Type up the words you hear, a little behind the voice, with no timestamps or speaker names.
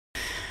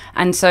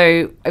And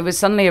so it was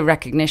suddenly a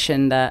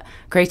recognition that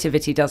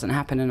creativity doesn't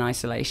happen in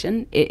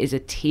isolation. It is a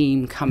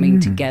team coming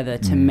together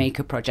to make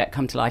a project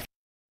come to life.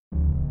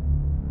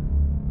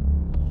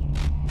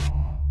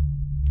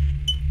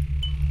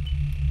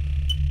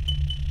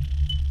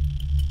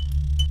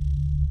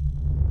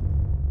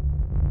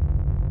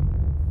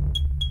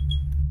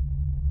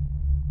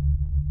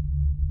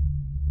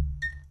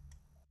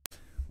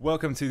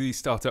 Welcome to the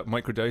Startup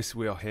Microdose.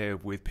 We are here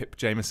with Pip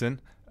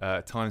Jamieson,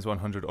 Times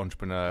 100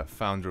 entrepreneur,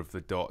 founder of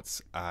The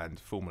Dots, and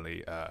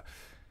formerly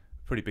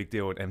pretty big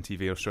deal on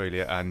MTV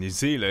Australia and New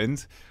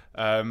Zealand.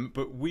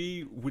 But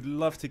we would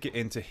love to get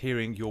into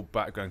hearing your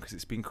background because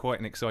it's been quite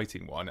an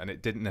exciting one, and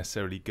it didn't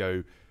necessarily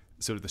go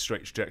sort of the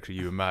straight trajectory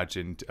you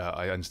imagined.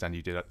 I understand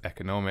you did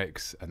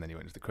economics, and then you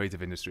went into the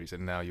creative industries,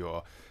 and now you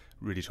are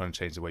really trying to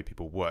change the way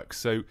people work.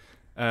 So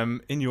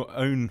in your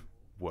own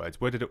words,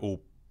 where did it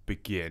all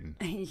begin?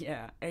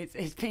 Yeah,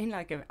 it's been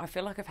like I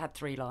feel like I've had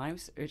three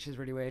lives, which is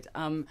really weird.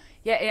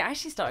 Yeah, it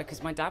actually started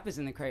because my dad was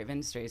in the creative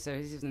industry, so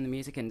he was in the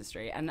music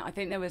industry, and I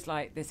think there was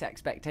like this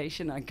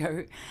expectation I'd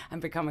go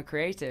and become a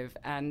creative,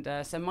 and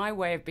so my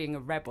way of being a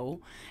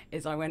rebel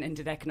is I went and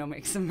did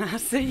economics and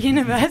maths at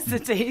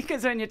university,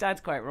 because when your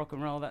dad's quite rock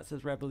and roll, that's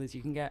as rebel as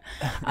you can get.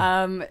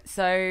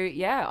 So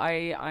yeah,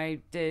 I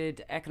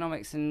did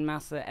economics and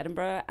maths at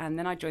Edinburgh, and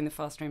then I joined the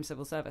fast stream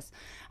civil service.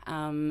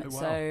 Wow.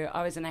 So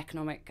I was an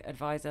economic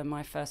advisor.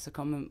 My first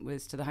secondment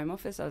was to the Home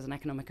Office. I was an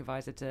economic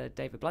advisor to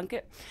David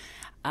Blunkett.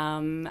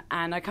 And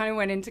I kind of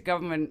went into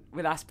government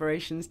with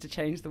aspirations to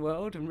change the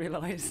world and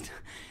realised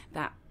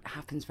that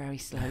happens very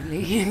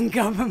slowly in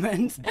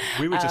government.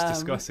 We were just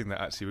discussing that,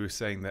 actually. We were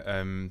saying that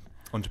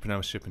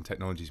entrepreneurship and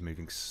technology is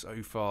moving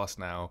so fast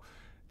now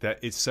that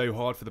it's so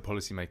hard for the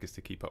policymakers to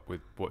keep up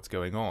with what's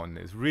going on.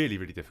 It's really,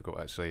 really difficult,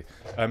 actually.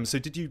 So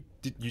you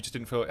just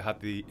didn't feel it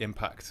had the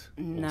impact?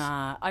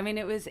 Nah, I mean,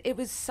 it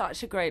was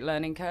such a great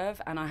learning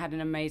curve, and I had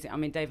an amazing,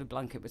 David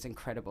Blunkett was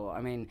incredible.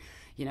 I mean,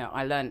 you know,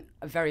 I learned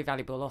a very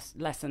valuable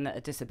lesson that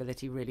a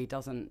disability really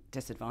doesn't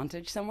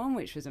disadvantage someone,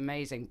 which was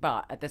amazing.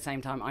 But at the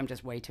same time, I'm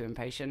just way too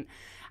impatient.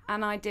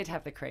 And I did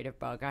have the creative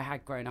bug. I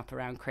had grown up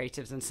around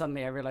creatives, and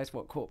suddenly I realised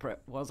what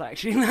corporate was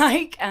actually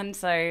like. And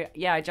so,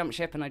 yeah, I jumped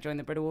ship and I joined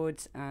the Brit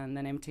Awards and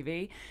then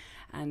MTV.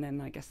 And then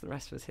I guess the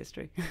rest was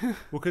history. Well,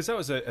 because that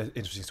was an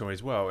interesting story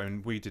as well.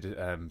 And we did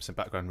some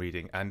background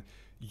reading, and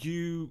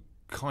you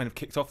kind of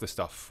kicked off the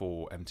stuff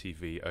for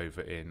MTV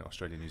over in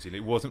Australia and New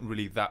Zealand. It wasn't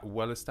really that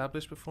well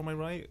established before, am I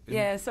right?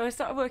 Yeah, so I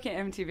started working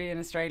at MTV in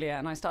Australia,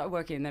 and I started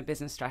working in their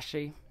business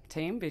strategy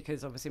team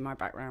because obviously my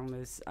background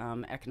was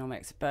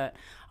economics, but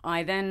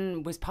I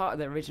then was part of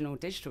the original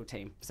digital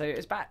team. So it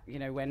was back, you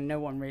know, when no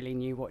one really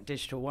knew what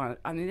digital was.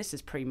 I mean, this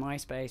is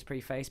pre-MySpace,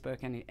 pre-Facebook,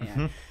 and you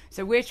know.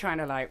 So we're trying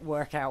to like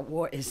work out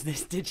what is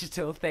this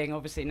digital thing.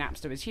 Obviously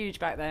Napster was huge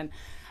back then.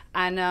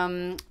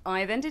 And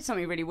I then did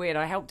something really weird.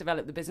 I helped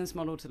develop the business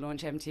model to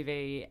launch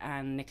MTV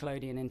and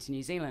Nickelodeon into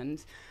New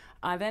Zealand.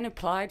 I then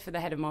applied for the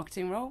head of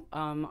marketing role.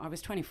 I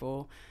was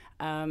 24.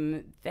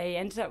 They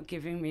ended up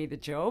giving me the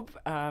job.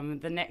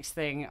 The next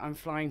thing, I'm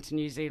flying to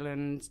New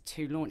Zealand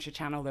to launch a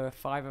channel. There were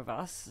 5 of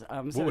us.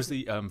 What was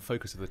the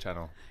focus of the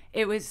channel?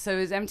 It was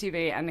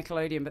MTV and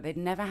Nickelodeon, but they'd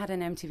never had an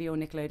MTV or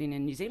Nickelodeon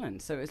in New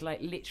Zealand. So it was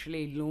like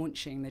literally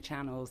launching the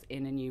channels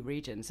in a new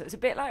region. So it's a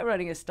bit like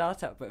running a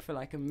startup, but for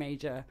like a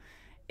major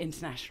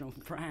international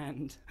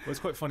brand. Well, it's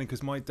quite funny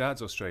because my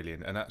dad's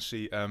Australian, and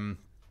actually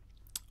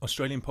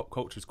Australian pop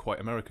culture is quite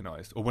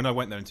Americanized. Or when I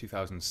went there in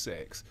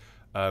 2006,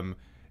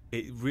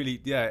 it really,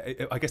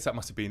 I guess that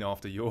must have been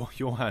after your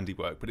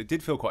handiwork, but it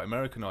did feel quite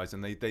Americanized,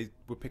 and they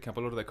were picking up a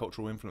lot of their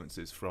cultural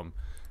influences from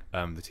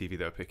the TV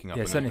they were picking up.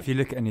 Yeah, certainly if you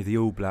look at any of the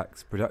All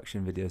Blacks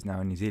production videos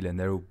now in New Zealand,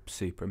 they're all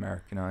super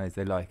Americanized.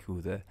 They like all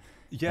the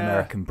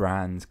American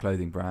brands,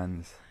 clothing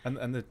brands. And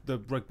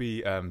the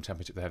rugby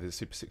championship they have is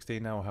Super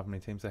 16 now, or how many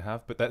teams they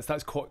have, but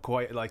that's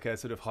quite like a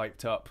sort of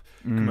hyped up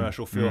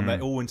commercial feel, and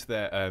they're all into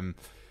their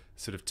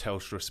sort of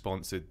Telstra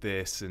sponsored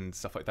this and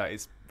stuff like that.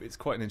 It's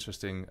quite an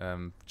interesting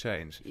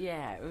change.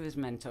 Yeah, it was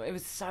mental. It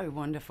was so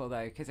wonderful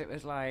though, because it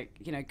was like,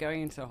 you know,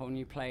 going into a whole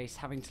new place,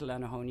 having to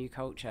learn a whole new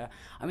culture.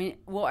 I mean,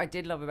 what I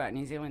did love about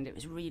New Zealand, it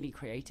was really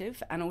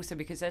creative, and also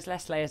because there's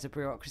less layers of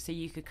bureaucracy,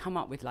 you could come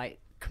up with like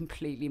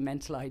completely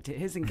mental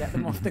ideas and get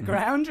them off the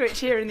ground, which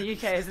here in the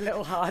UK is a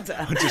little harder.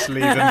 I'll just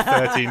leave them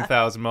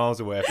 13,000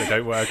 miles away if they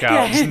don't work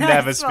out. Just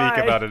never speak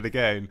about it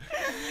again.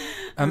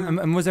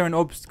 And was there an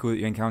obstacle that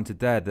you encountered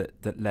there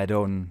that led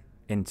on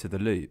into the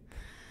loop?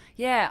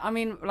 Yeah, I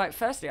mean, like,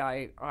 firstly,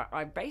 I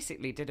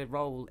basically did a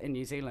role in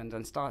New Zealand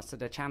and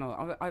started a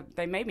channel.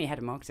 They made me head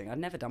of marketing. I'd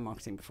never done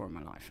marketing before in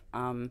my life.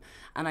 And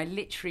I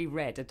literally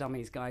read A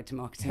Dummy's Guide to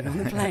Marketing on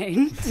the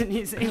plane to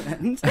New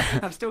Zealand.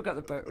 I've still got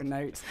the book with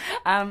notes.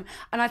 And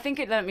I think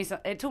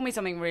it taught me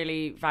something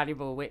really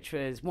valuable, which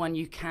was, one,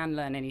 you can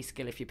learn any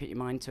skill if you put your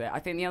mind to it. I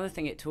think the other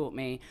thing it taught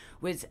me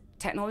was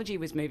technology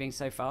was moving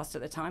so fast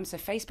at the time. So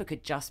Facebook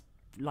had just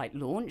like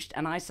launched,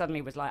 and I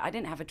suddenly was like, I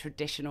didn't have a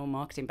traditional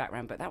marketing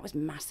background, but that was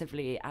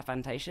massively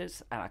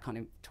advantageous. I can't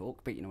even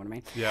talk, but you know what I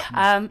mean.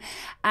 Yeah.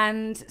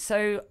 And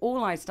so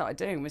all I started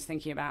doing was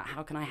thinking about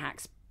how can I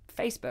hack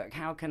Facebook?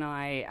 How can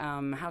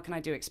I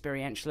do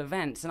experiential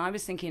events? And I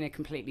was thinking in a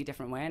completely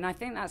different way. And I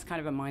think that's kind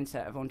of a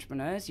mindset of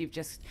entrepreneurs.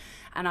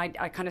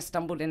 I kind of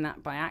stumbled in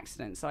that by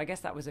accident. So I guess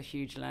that was a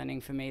huge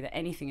learning for me, that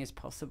anything is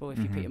possible if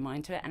you put your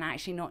mind to it. And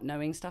actually not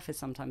knowing stuff is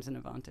sometimes an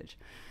advantage.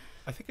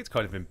 I think it's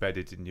kind of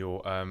embedded in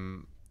your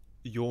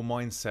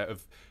mindset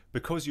of,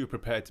 because you're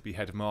prepared to be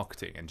head of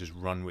marketing and just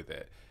run with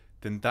it,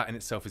 then that in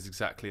itself is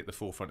exactly at the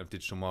forefront of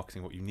digital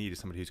marketing. What you need is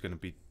somebody who's going to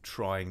be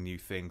trying new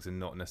things and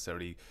not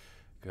necessarily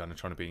kind of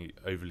trying to be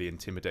overly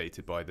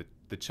intimidated by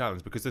the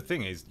challenge. Because the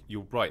thing is,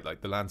 you're right,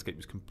 like the landscape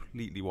is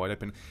completely wide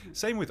open.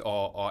 Same with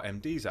our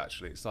MDs,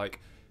 actually. It's like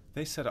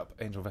they set up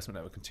Angel Investment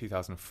Network in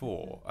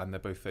 2004 and they're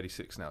both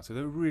 36 now, so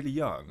they're really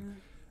young.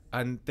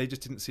 And they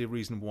just didn't see a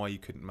reason why you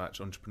couldn't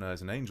match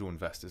entrepreneurs and angel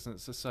investors. And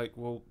it's just like,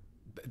 well,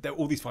 there are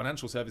all these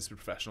financial services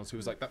professionals who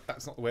was like,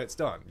 that's not the way it's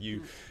done.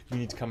 You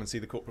need to come and see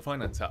the corporate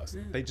finance house.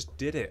 They just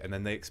did it, and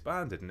then they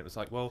expanded, and it was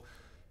like, well,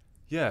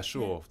 yeah,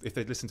 sure. If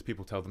they'd listened to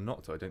people tell them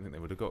not to, I don't think they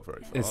would have got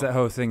very far. It's that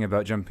whole thing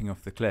about jumping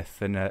off the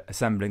cliff and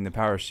assembling the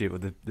parachute or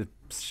the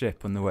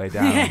ship on the way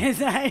down. Yeah,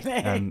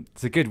 exactly.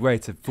 It's a good way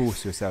to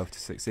force yourself to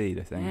succeed,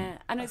 I think. Yeah,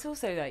 and it's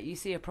also that you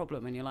see a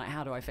problem and you're like,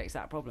 how do I fix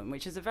that problem?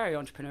 Which is a very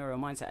entrepreneurial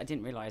mindset. I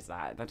didn't realise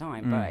that at the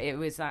time, but it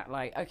was that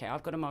like, okay,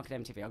 I've got to market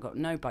MTV. I've got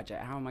no budget.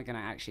 How am I going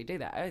to actually do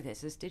that? Oh,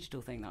 there's this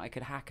digital thing that I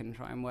could hack and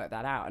try and work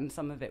that out. And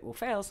some of it will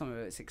fail, some of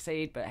it will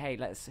succeed, but hey,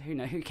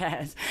 who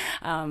cares?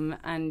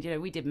 And,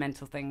 we did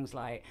mental things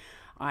like,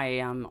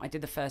 I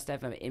did the first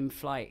ever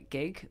in-flight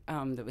gig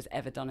that was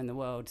ever done in the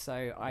world.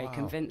 So I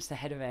convinced the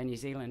head of Air New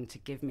Zealand to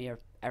give me an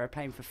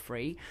aeroplane for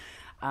free.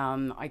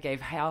 I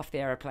gave half the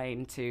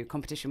aeroplane to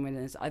competition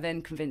winners. I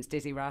then convinced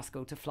Dizzy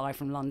Rascal to fly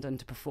from London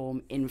to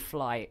perform in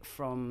flight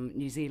from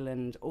New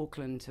Zealand,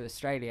 Auckland to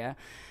Australia.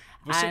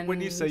 Well, so when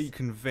you say you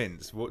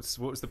convince, what's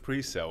the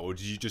pre-sale, or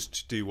did you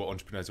just do what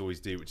entrepreneurs always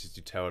do, which is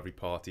you tell every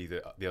party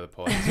that the other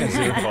party is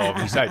involved?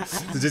 You say,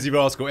 "The Dizzy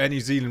Rascal, Air New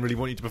Zealand really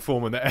want you to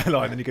perform on the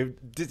airline," and you go,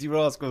 "Dizzy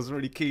Rascal's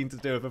really keen to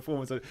do a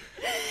performance."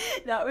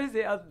 That was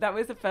it. That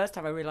was the first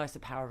time I realised the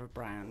power of a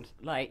brand.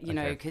 Like,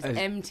 because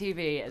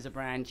MTV as a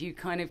brand, you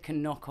kind of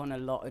can knock on a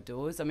lot of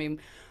doors. I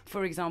mean,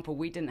 for example,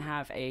 we didn't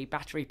have a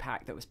battery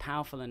pack that was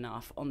powerful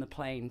enough on the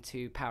plane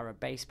to power a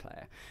bass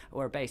player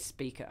or a bass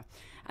speaker.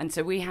 And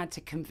so we had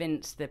to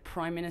convince the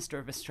Prime Minister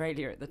of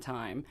Australia at the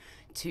time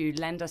to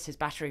lend us his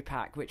battery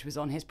pack, which was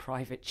on his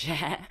private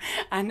jet.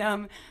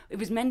 And it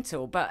was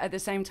mental. But at the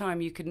same time,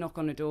 you could knock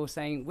on a door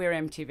saying, we're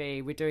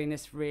MTV, we're doing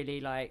this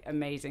really like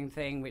amazing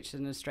thing, which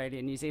is an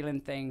Australia-New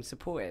Zealand thing,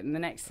 support it. And the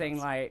next thing,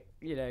 like,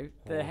 the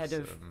head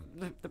of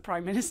the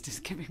Prime Minister's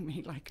giving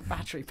me like a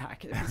battery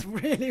pack. It was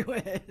really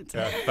weird.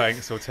 Yeah,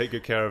 thanks, I'll take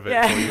good care of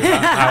it for you.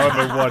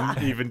 However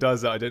one even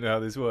does that, I don't know how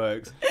this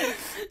works.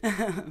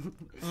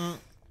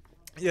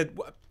 Yeah,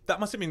 that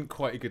must have been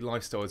quite a good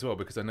lifestyle as well,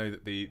 because I know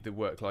that the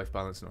work-life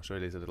balance in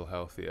Australia is a little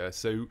healthier.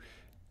 So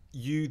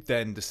you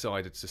then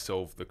decided to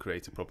solve the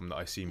creative problem that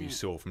I assume you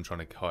saw from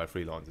trying to hire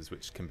freelancers,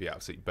 which can be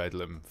absolute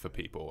bedlam for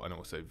people, and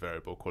also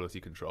variable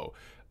quality control.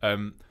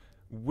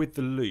 With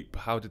The Loop,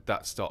 how did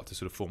that start to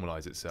sort of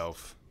formalise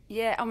itself?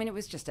 Yeah, I mean, it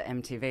was just at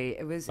MTV.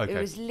 It was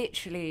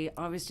literally,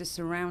 I was just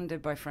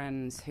surrounded by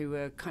friends who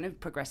were kind of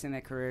progressing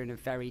their career in a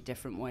very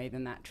different way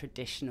than that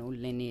traditional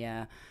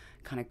linear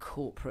kind of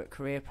corporate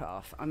career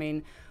path. I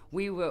mean,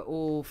 we were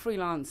all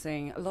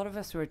freelancing. A lot of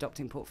us were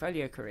adopting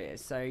portfolio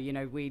careers. So,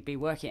 we'd be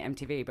working at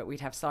MTV, but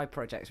we'd have side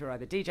projects. We were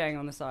either DJing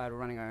on the side or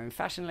running our own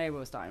fashion label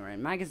or starting our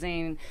own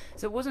magazine.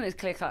 So it wasn't as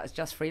clear-cut as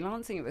just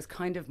freelancing. It was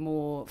kind of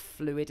more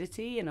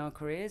fluidity in our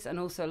careers. And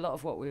also a lot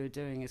of what we were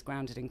doing is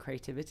grounded in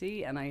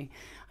creativity. And I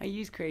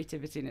use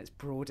creativity in its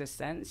broadest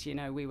sense.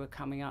 We were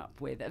coming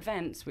up with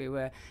events. We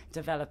were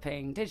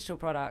developing digital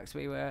products.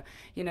 We were,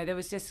 there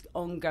was this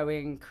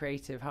ongoing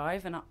creative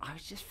hive. And I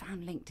just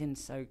found LinkedIn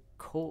so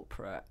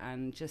corporate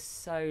and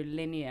just so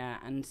linear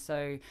and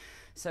so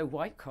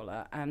white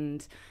collar.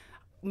 And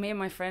me and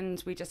my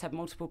friends, we just had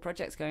multiple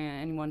projects going on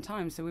at any one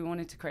time, so we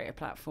wanted to create a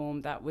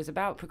platform that was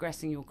about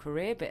progressing your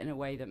career but in a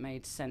way that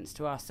made sense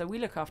to us. So we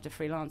look after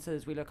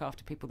freelancers, we look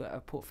after people that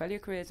are portfolio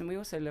careers, and we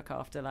also look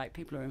after like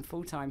people who are in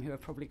full-time who have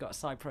probably got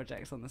side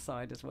projects on the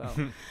side as well.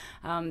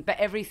 But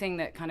everything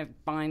that kind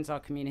of binds our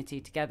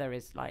community together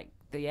is like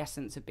the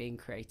essence of being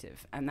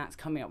creative, and that's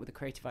coming up with a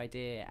creative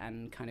idea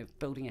and kind of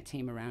building a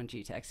team around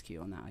you to execute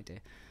on that idea.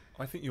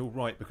 I think you're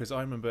right, because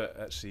I remember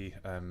actually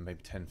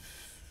maybe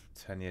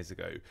 10 years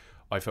ago,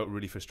 I felt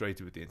really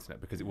frustrated with the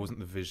internet because it wasn't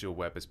the visual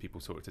web as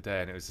people saw it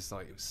today, and it was just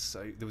like,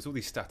 there was all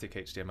these static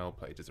HTML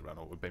pages around,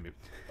 or maybe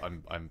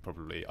I'm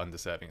probably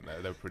underserving it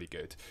there, they were pretty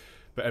good,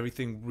 but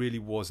everything really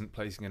wasn't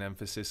placing an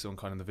emphasis on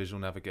kind of the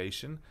visual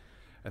navigation.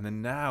 And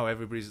then now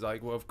everybody's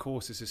like, well, of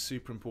course, this is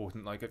super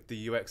important. Like, if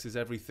the UX is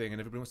everything,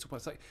 and everybody wants to talk about it.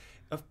 It's like,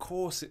 of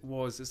course it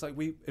was. It's like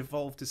we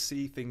evolved to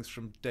see things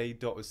from day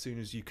dot. As soon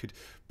as you could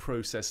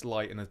process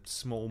light, and a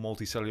small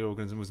multicellular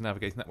organism was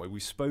navigating that way.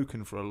 We've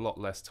spoken for a lot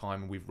less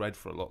time, and we've read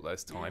for a lot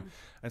less time.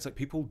 And it's like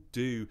people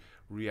do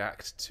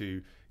react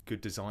to good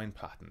design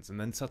patterns. And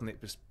then suddenly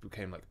it just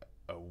became like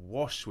a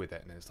wash with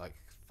it. And it's like,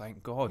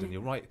 thank God. And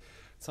you're right.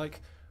 It's like,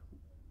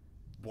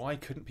 why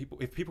couldn't people,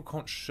 if people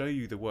can't show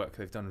you the work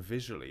they've done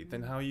visually,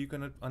 then how are you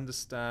going to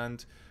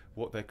understand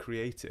what they're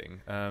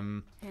creating?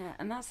 Yeah,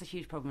 and that's a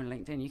huge problem with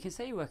LinkedIn. You can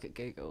say you work at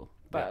Google,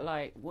 but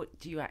like, what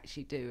do you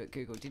actually do at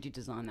Google? Did you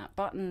design that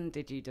button?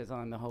 Did you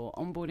design the whole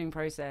onboarding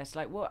process?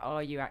 Like, what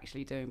are you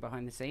actually doing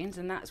behind the scenes?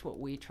 And that's what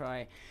we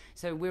try.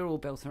 So we're all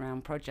built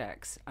around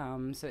projects.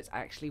 So it's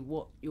actually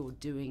what you're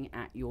doing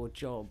at your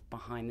job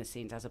behind the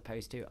scenes, as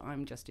opposed to,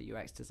 I'm just a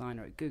UX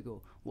designer at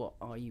Google. What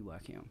are you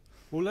working on?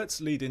 Well,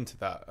 let's lead into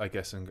that, I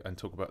guess, and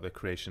talk about the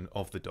creation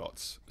of the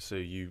dots. So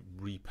you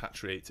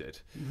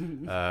repatriated.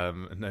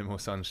 No more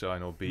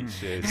sunshine or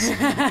beaches,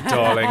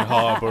 Darling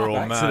Harbour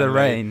or Manly. To the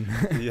rain.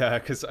 Yeah,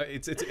 because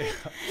it's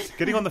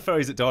getting on the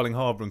ferries at Darling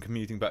Harbour and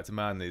commuting back to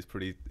Manly is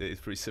pretty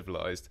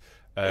civilised.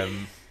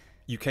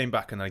 You came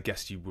back, and I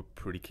guess you were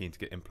pretty keen to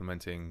get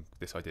implementing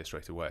this idea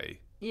straight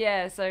away.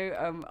 Yeah,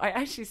 so I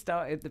actually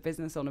started the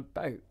business on a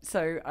boat.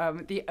 So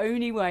the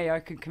only way I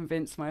could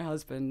convince my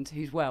husband,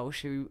 who's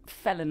Welsh, who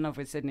fell in love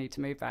with Sydney,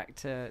 to move back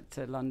to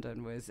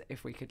London was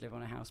if we could live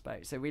on a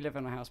houseboat. So we live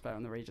on a houseboat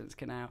on the Regent's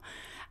Canal.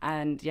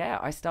 And yeah,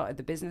 I started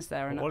the business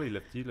there. And Ollie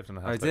you lived on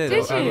a houseboat. I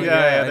did. Did you?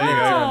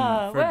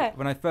 Yeah.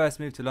 When I first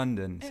moved to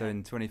London, so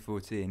in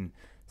 2014,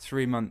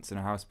 3 months in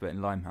a houseboat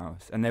in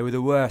Limehouse, and they were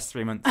the worst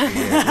 3 months of the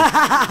year.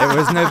 It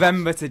was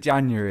November to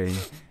January,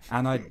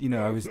 and I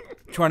was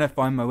trying to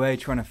find my way,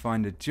 trying to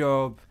find a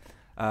job.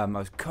 I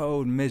was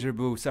cold,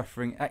 miserable,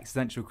 suffering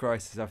existential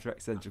crisis after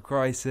existential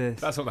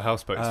crisis. That's not the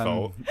houseboat's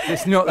fault.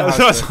 It's not the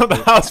houseboat. That's not the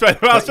houseboat.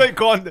 The houseboat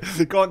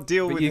can't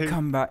deal with it. But you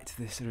come back to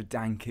this sort of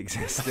dank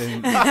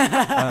existence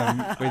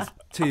with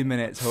 2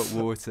 minutes hot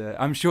water.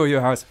 I'm sure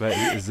your houseboat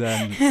is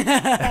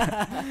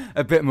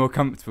a bit more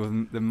comfortable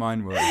than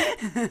mine was.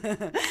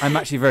 I'm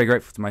actually very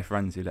grateful to my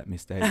friends who let me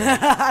stay there.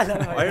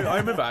 I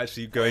remember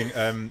actually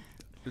going...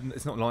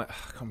 it's not like, I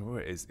can't remember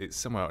where it is. It's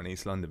somewhere out in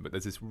East London, but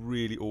there's this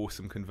really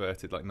awesome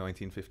converted like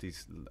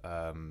 1950s.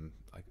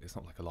 Like, it's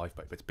not like a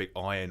lifeboat, but it's a big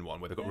iron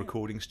one where they've got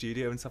recording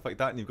studio and stuff like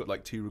that. And you've got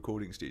like 2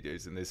 recording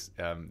studios in this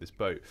this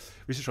boat.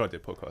 We should try to do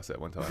a podcast there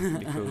one time. It'd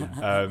be cool.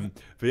 But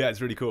yeah,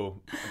 it's really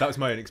cool. That was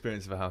my own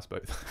experience of a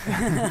houseboat.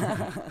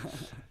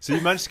 So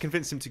you managed to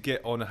convince him to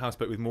get on a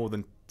houseboat with more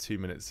than 2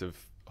 minutes of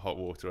hot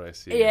water, I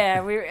assume.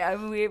 Yeah,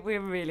 we're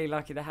really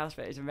lucky. The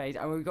houseboat is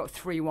amazing, and we've got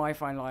 3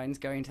 Wi-Fi lines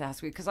going to the house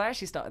because I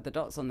actually started the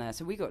dots on there,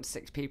 so we got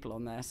 6 people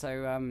on there.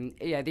 So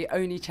yeah, the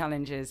only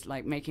challenge is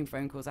like making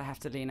phone calls. I have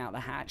to lean out the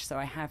hatch, so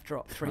I have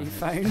dropped 3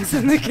 phones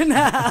in the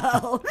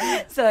canal.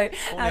 So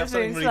that's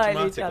been really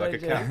slightly dramatic,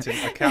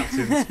 challenging. like a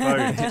captain's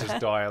phone to just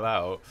dial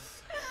out.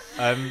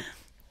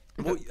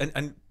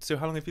 And so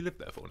how long have you lived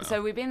there for now?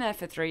 So we've been there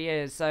for 3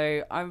 years.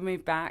 So I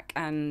moved back,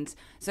 and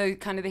so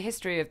kind of the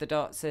history of the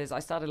dots is I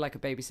started like a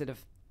babysitter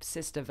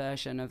sister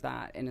version of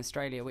that in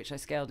Australia, which I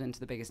scaled into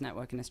the biggest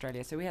network in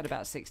Australia. So we had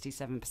about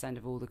 67%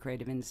 of all the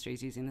creative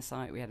industries using the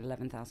site. We had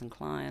 11,000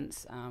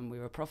 clients. We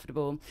were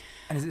profitable.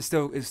 And is it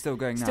still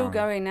going now? Still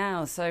going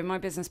now. So my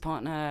business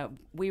partner,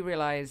 we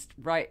realized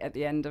right at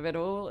the end of it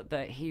all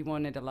that he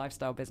wanted a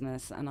lifestyle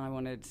business and I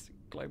wanted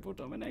global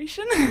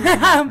domination.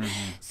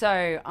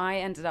 So I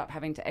ended up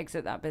having to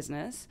exit that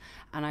business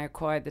and I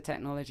acquired the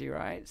technology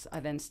rights. I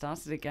then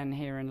started again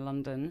here in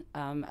London.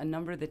 A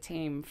number of the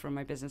team from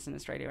my business in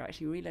Australia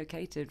actually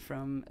relocated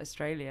from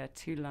Australia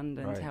to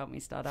London to help me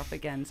start up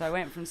again. So I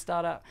went from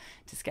startup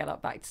to scale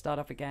up back to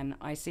startup again.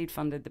 I seed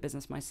funded the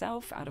business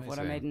myself out of what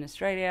I made in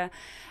Australia.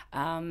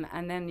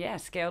 And then,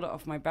 scaled it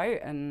off my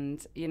boat.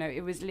 And,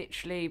 it was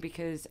literally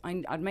because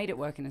I'd made it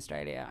work in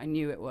Australia. I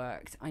knew it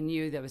worked. I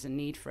knew there was a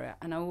need for it.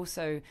 And I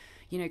also,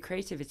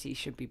 creativity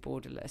should be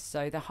borderless.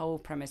 So the whole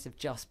premise of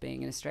just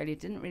being in Australia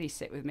didn't really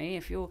sit with me.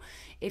 If you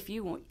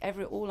want,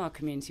 all our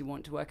community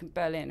want to work in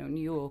Berlin or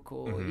New York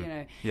or,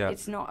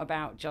 it's not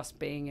about just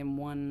being in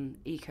one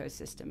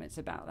ecosystem. It's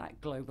about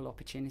that global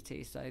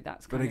opportunity. So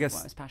that's kind of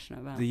what I was passionate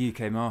about. The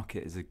UK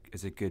market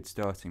is a good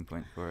starting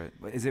point for it.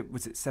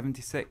 Was it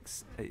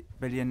 76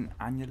 billion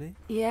annually?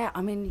 Yeah,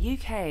 I mean,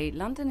 UK,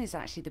 London is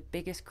actually the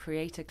biggest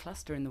creator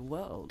cluster in the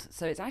world.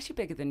 So it's actually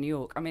bigger than New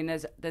York. I mean,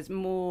 there's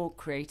more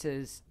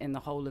creators in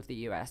the whole of the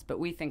US, but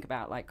we think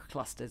about like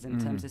clusters in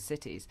terms of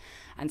cities.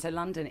 And so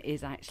London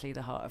is actually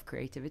the heart of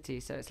creativity.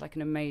 So it's like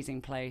an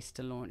amazing place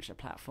to launch a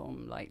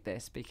platform like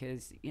this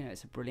because,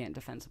 it's a brilliant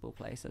defensible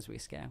place as we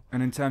scale.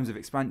 And in terms of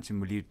expansion,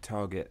 will you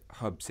target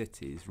hub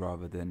cities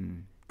rather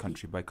than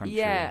country by country?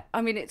 Yeah,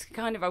 I mean, it's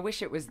kind of, I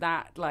wish it was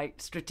that like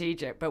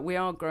strategic, but we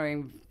are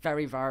growing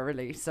very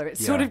virally. So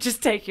it's sort of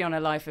just taking on a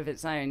life of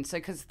its own. So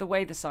because the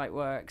way the site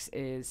works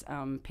is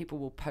people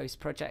will post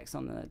projects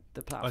on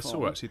the platform. I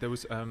saw actually there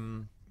was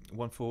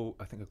one for,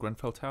 I think, a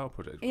Grenfell Tower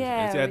project.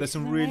 Yeah, there's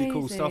some really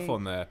cool stuff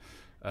on there.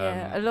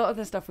 A lot of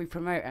the stuff we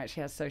promote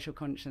actually has social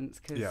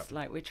conscience because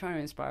like we're trying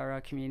to inspire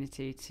our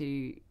community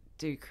to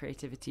do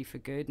creativity for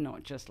good,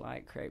 not just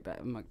like create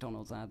better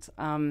McDonald's ads.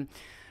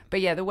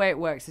 But yeah, the way it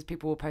works is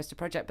people will post a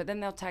project, but then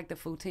they'll tag the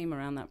full team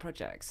around that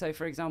project. So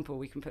for example,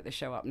 we can put the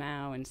show up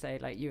now and say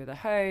like, you are the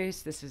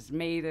host, this is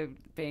me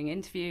being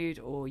interviewed,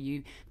 or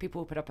people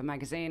will put up a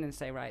magazine and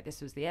say, right,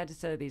 this was the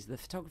editor, these are the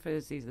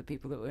photographers, these are the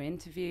people that were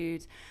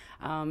interviewed.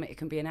 It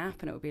can be an app,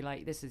 and it will be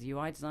like, this is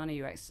UI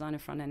designer, UX designer,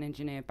 front-end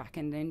engineer,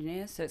 back-end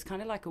engineer. So it's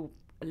kind of like a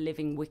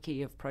living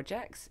wiki of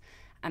projects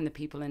and the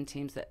people and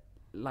teams that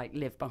like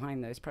live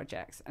behind those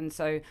projects. And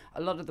so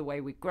a lot of the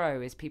way we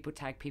grow is people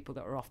tag people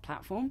that are off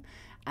platform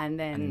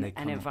and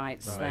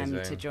invites them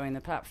to join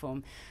the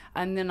platform.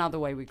 And another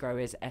way we grow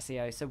is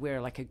SEO. So we're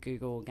like a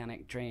Google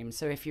organic dream.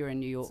 So if you're in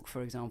New York,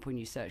 for example, and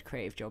you search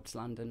creative jobs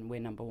London, we're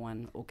number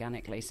one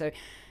organically. So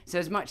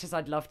as much as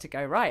I'd love to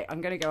go, right, I'm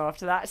going to go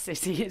after that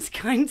city, it's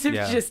kind of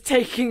just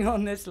taking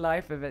on this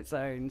life of its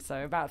own.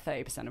 So about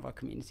 30% of our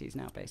community is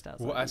now based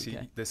outside Well, actually,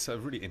 the UK. there's a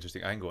really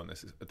interesting angle on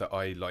this that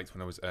I liked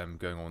when I was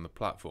going on the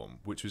platform,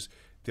 which was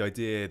the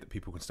idea that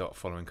people can start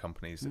following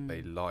companies that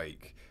they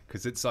like,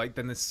 because it's like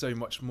then there's so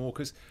much more.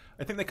 Because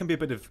I think there can be a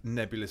bit of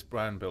nebulous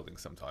brand building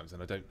sometimes,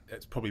 and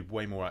it's probably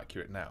way more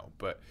accurate now.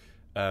 But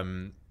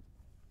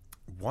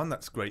one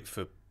that's great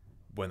for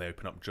when they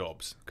open up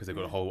jobs, because they've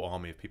got a whole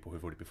army of people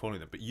who've already been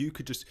following them. But you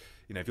could just,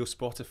 if you're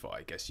Spotify,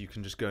 I guess you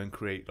can just go and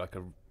create like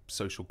a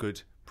social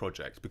good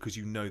project, because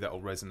that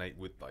will resonate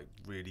with like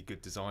really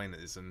good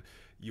designers, and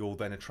you'll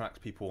then attract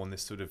people on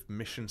this sort of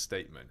mission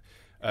statement.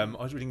 I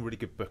was reading a really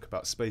good book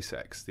about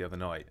SpaceX the other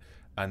night,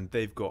 and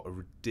they've got a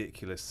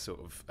ridiculous sort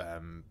of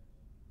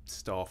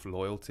staff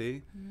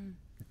loyalty,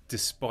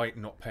 despite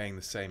not paying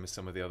the same as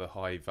some of the other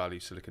high value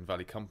Silicon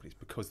Valley companies,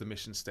 because the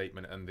mission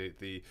statement and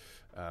the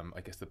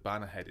I guess the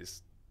banner head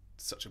is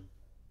such a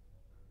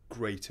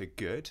greater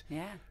good.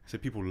 Yeah. So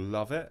people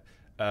love it,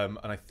 and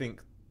I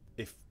think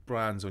if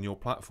brands on your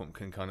platform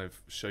can kind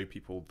of show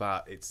people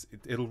that,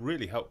 it'll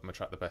really help them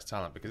attract the best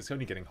talent, because it's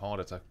only getting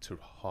harder to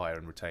hire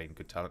and retain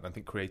good talent. And I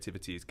think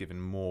creativity is given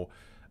more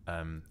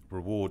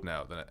reward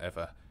now than it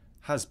ever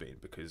has been,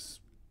 because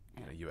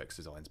UX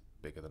design's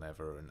bigger than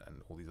ever,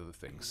 and all these other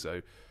things.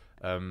 So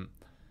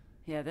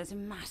there's a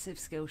massive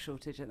skill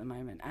shortage at the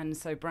moment, and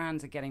so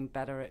brands are getting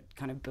better at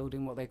kind of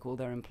building what they call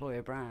their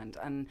employer brand.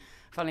 And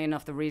funnily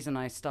enough, the reason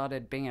I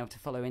started being able to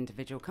follow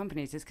individual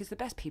companies is because the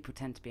best people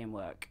tend to be in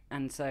work,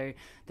 and so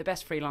the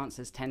best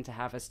freelancers tend to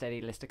have a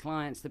steady list of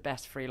clients. The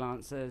best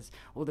freelancers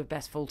or the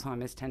best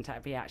full-timers tend to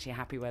be actually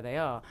happy where they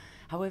are.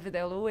 However,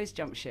 they'll always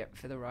jump ship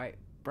for the right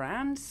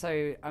brand.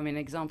 So I mean,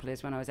 an example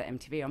is when I was at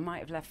MTV, I might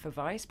have left for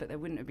Vice, but there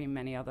wouldn't have been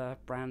many other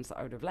brands that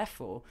I would have left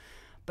for.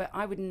 But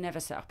I would never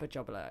set up a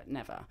job alert,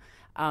 never.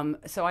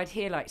 So I'd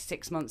hear like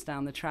 6 months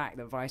down the track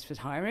that Vice was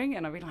hiring,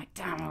 and I'd be like,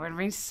 damn, I would have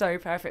been so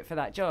perfect for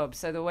that job.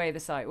 So the way the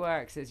site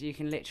works is you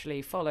can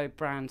literally follow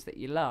brands that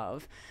you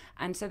love,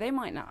 and so they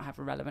might not have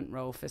a relevant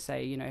role for,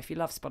 say, if you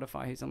love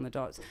Spotify, who's on the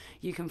dots,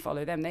 you can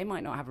follow them. They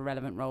might not have a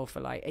relevant role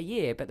for like a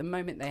year, but the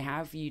moment they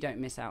have, you don't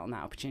miss out on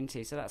that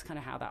opportunity. So that's kind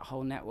of how that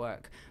whole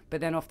network. But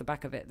then off the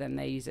back of it, then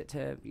they use it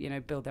to,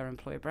 build their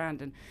employer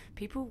brand. And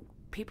people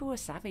are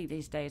savvy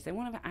these days. They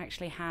want to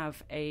actually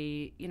have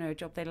a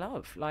job they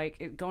love.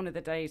 Like, gone are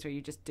the days where you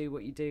just do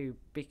what you do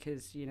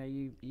because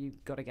you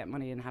got to get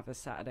money and have a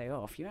Saturday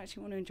off. You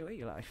actually want to enjoy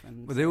your life.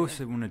 And they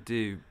also want to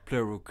do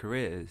plural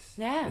careers.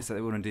 Yeah. So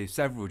they want to do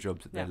several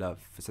jobs that they love,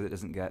 so it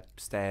doesn't get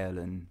stale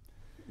and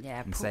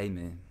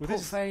samey.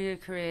 Portfolio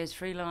careers,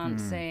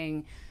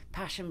 freelancing.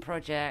 Passion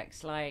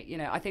projects,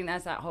 I think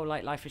there's that whole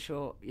like life is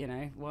short.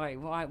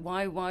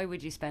 Why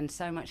would you spend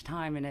so much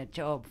time in a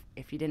job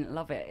if you didn't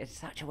love it? It's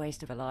such a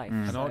waste of a life.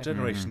 And our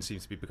generation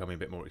seems to be becoming a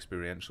bit more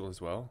experiential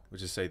as well,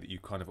 which is to say that you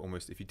kind of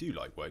almost, if you do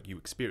like work, you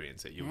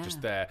experience it. You're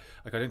just there.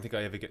 Like, I don't think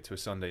I ever get to a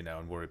Sunday now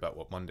and worry about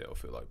what Monday will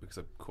feel like, because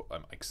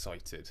I'm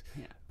excited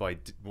by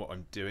what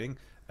I'm doing.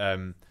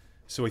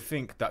 So I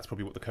think that's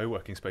probably what the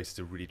co-working spaces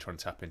are really trying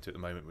to tap into at the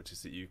moment, which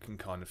is that you can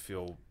kind of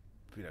feel,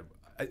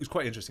 it was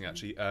quite interesting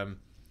actually.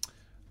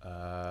 Who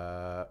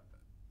are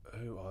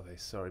they?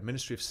 Sorry,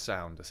 Ministry of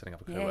Sound are setting up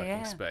a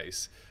co-working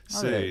space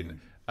soon,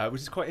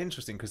 which is quite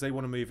interesting because they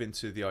want to move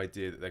into the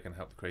idea that they can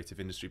help the creative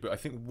industry. But I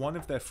think one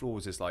of their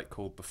floors is like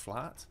called the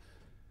Flat,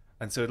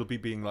 and so it'll be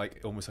being like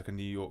almost like a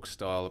New York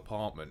style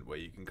apartment where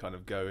you can kind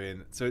of go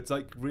in. So it's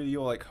like really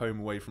your like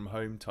home away from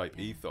home type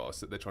ethos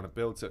that they're trying to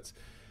build. So it's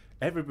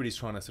everybody's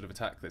trying to sort of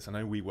attack this. I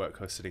know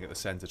WeWork are sitting at the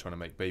centre trying to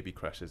make baby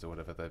crashes or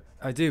whatever.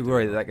 I do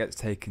worry that gets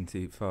taken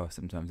too far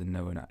sometimes and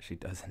no one actually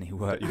does any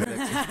work.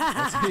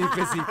 They're too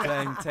busy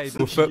playing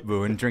table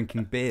football and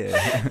drinking beer.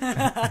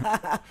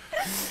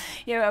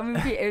 I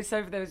mean,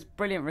 so there was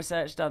brilliant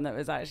research done that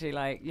was actually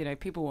like,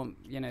 people want,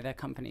 their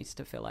companies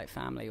to feel like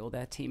family, or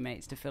their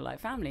teammates to feel like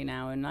family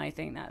now, and I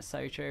think that's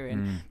so true.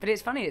 And but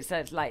it's funny, it's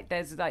like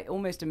there's like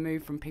almost a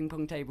move from ping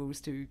pong tables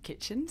to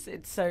kitchens.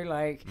 It's so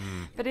like,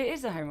 but it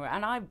is a homework,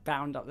 and I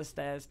bound up the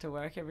stairs to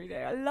work every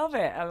day. I love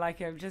it. I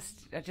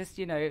just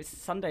it's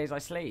Sundays I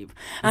sleep.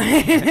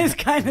 It's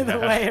kind of the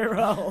way it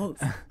rolls.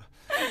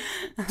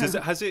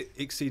 Has it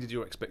exceeded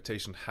your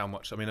expectation? How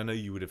much? I mean, I know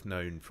you would have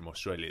known from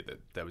Australia that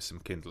there was some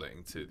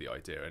kindling to the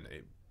idea, and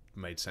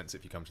made sense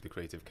if you come to the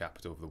creative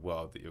capital of the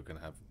world that you're going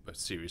to have a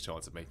serious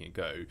chance of making it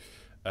go.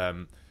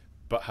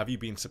 But have you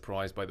been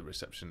surprised by the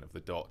reception of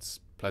the Dots?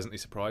 Pleasantly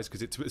surprised?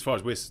 Because as far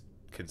as we're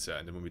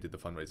concerned, and when we did the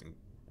fundraising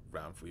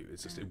round for you,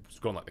 it's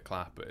gone like the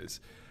clappers.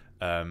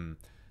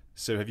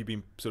 So have you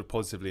been sort of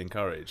positively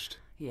encouraged?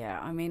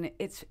 Yeah, I mean,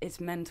 it's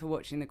mental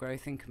watching the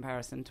growth in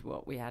comparison to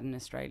what we had in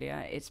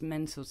Australia. It's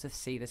mental to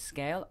see the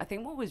scale. I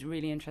think what was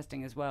really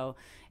interesting as well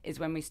is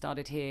when we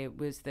started here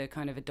was the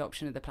kind of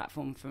adoption of the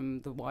platform from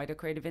the wider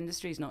creative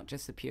industries, not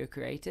just the pure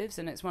creatives.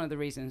 And it's one of the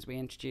reasons we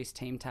introduced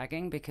team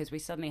tagging, because we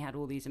suddenly had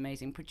all these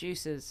amazing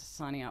producers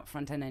signing up,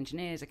 front-end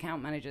engineers,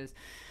 account managers.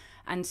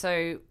 And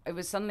so it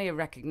was suddenly a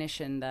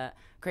recognition that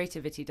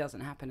creativity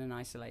doesn't happen in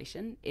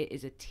isolation. It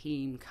is a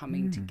team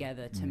coming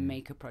together to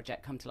make a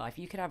project come to life.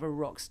 You could have a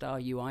rock star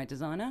UI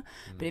designer,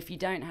 but if you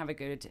don't have a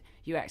good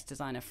UX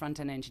designer,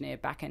 front-end engineer,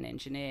 back-end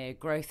engineer,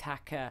 growth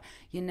hacker,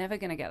 you're never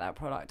going to get that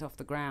product off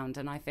the ground.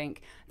 And I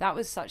think that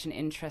was such an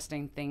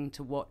interesting thing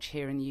to watch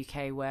here in the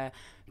UK, where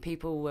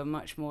people were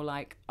much more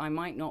like, I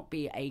might not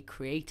be a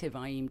creative,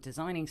 I am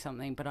designing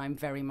something, but I'm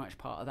very much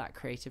part of that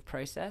creative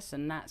process.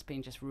 And that's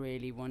been just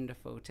really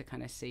wonderful to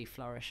kind of see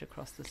flourish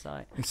across the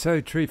site. It's so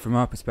true from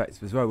our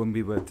perspective as well. When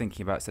we were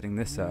thinking about setting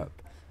this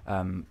up,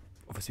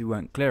 obviously we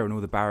weren't clear on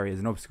all the barriers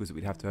and obstacles that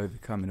we'd have to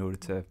overcome in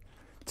order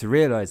to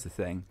realise the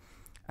thing.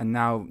 And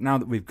now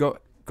that we've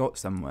got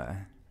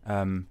somewhere,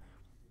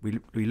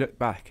 we look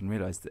back and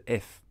realise that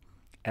if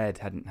Ed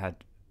hadn't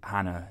had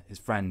Hannah, his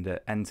friend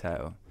at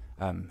Entail,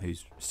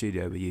 whose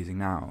studio we're using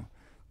now,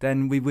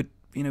 then we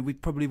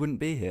probably wouldn't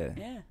be here.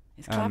 Yeah,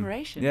 it's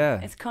collaboration.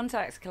 It's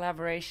contacts,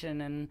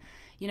 collaboration, and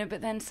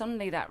but then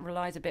suddenly that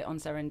relies a bit on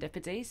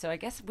serendipity. So I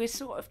guess we're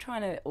sort of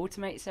trying to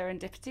automate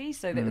serendipity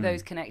so that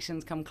those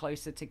connections come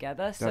closer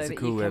together, so that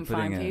you can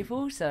find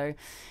people. So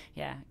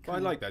yeah, I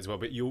like that as well.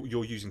 But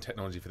you're using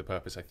technology for the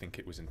purpose I think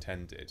it was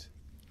intended,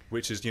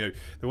 which is the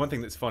one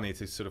thing that's funny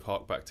to sort of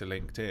hark back to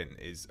LinkedIn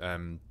is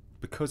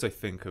because I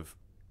think of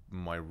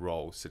my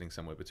role sitting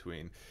somewhere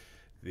between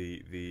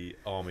the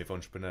army of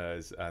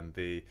entrepreneurs and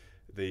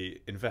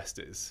the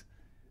investors.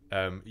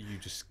 You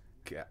just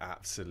get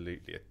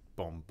absolutely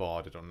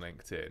bombarded on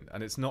LinkedIn,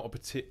 and it's not a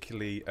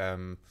particularly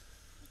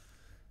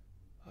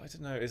it's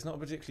not a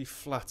particularly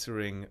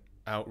flattering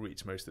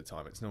outreach most of the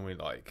time. It's normally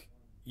like,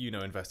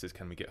 investors,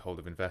 can we get hold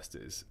of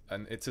investors?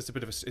 And it's just a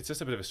bit of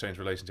a strange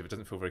relationship. It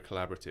doesn't feel very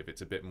collaborative.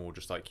 It's a bit more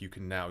just like, you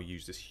can now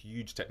use this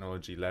huge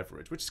technology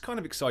leverage, which is kind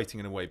of exciting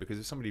in a way, because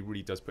if somebody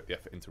really does put the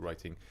effort into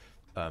writing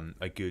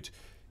a good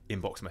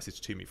inbox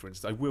message to me, for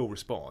instance, I will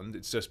respond.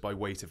 It's just by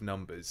weight of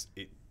numbers,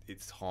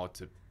 it's hard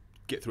to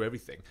get through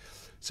everything.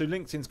 So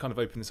LinkedIn's kind of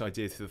opened this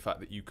idea to the fact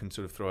that you can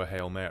sort of throw a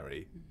Hail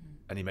Mary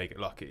and you may get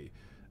lucky.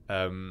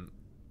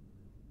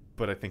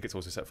 But I think it's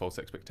also set false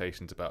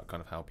expectations about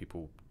kind of how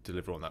people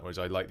deliver on that. Whereas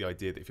I like the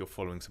idea that if you're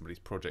following somebody's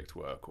project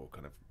work, or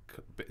kind of,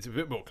 it's a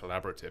bit more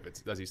collaborative.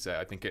 It's, as you say,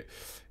 I think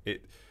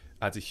it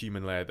adds a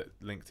human layer that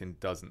LinkedIn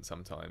doesn't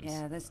sometimes.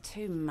 Yeah, there's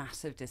two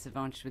massive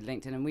disadvantages with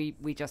LinkedIn, and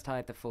we just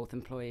hired the 4th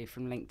employee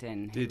from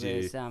LinkedIn. Did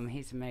you?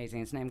 He's amazing.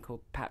 His name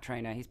called Pat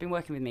Trainer. He's been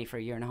working with me for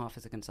a year and a half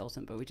as a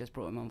consultant, but we just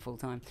brought him on full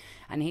time.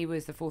 And he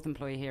was the 4th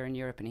employee here in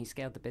Europe, and he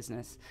scaled the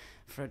business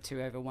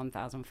to over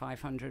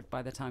 1,500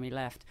 by the time he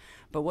left.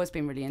 But what's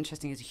been really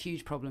interesting is a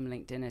huge problem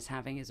LinkedIn is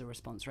having is a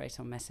response rate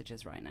on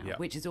messages right now,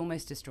 which is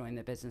almost destroying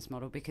the business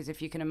model, because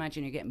if you can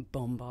imagine you're getting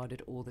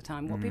bombarded all the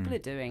time, what people are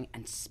doing,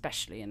 and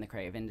especially in the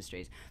creative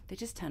industries, they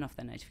just turn off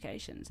their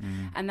notifications.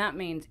 And that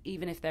means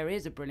even if there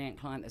is a brilliant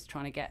client that's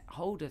trying to get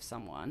hold of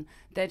someone,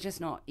 they're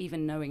just not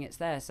even knowing it's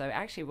there. So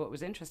actually what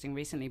was interesting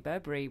recently,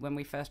 Burberry, when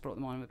we first brought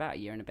them on about a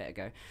year and a bit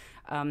ago,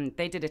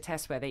 they did a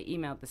test where they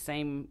emailed the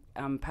same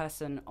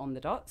person on the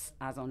Dots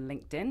as on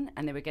LinkedIn,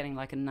 and they were getting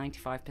like a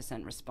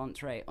 95%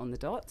 response rate on the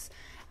Dots,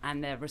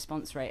 and their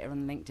response rate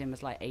on LinkedIn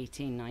was like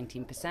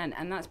 19%.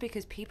 And that's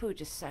because people are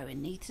just so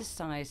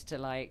anesthetized to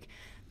like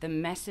the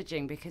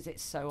messaging, because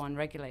it's so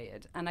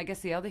unregulated. And I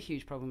guess the other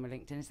huge problem with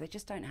LinkedIn is they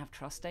just don't have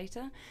trust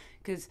data,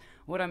 because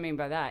what I mean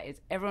by that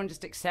is everyone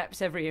just accepts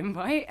every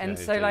invite, and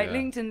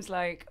LinkedIn's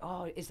like,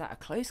 oh, is that a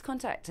close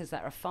contact, is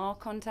that a far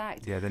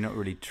contact? They're not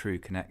really true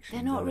connections.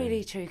 They're not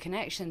really true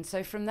connections.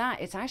 So from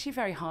that, it's actually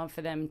very hard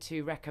for them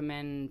to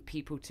recommend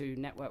people to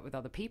network with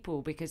other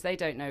people, because they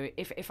don't know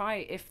if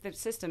the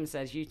system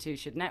says you two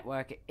should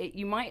network,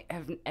 you might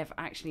have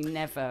actually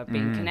never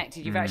been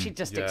connected. You've actually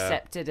just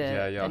accepted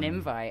an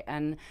invite.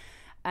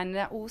 And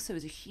that also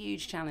is a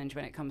huge challenge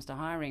when it comes to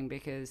hiring,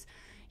 because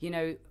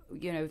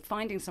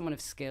finding someone of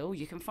skill,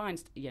 you can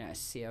find a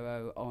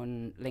COO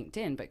on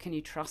LinkedIn, but can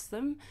you trust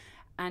them?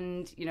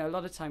 And a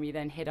lot of time you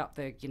then hit up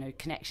the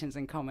connections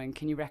in common.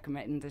 Can you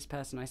recommend this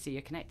person? I see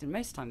you're connected.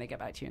 Most of the time they get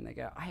back to you and they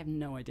go, I have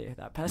no idea who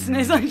that person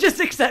is. I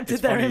just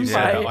accepted their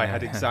invite. I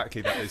had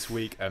exactly that this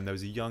week. There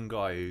was a young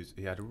guy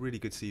he had a really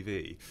good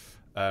CV,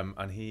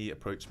 and he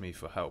approached me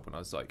for help, and I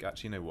was like,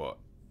 actually, you know what?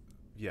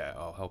 Yeah,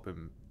 I'll help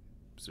him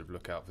sort of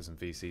look out for some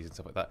VCs and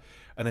stuff like that.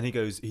 And then he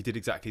did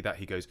exactly that.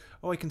 He goes,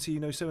 oh, I can see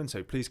you know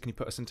so-and-so. Please, can you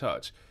put us in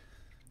touch?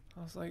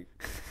 I was like,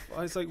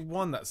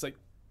 one, that's like,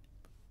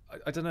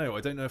 I don't know.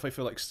 I don't know if I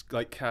feel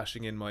like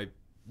cashing in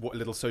what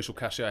little social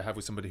cachet I have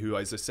with somebody who,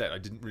 as I said, I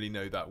didn't really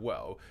know that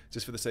well,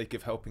 just for the sake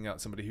of helping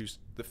out somebody who's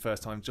the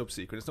first time job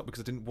seeker. And it's not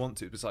because I didn't want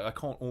to. It's like, I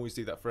can't always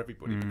do that for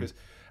everybody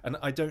and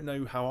I don't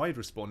know how I'd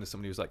respond to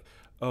somebody who's like,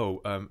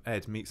 oh,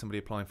 Ed, meet somebody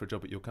applying for a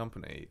job at your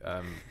company.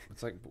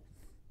 It's like,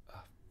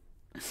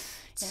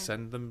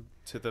 send them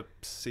to the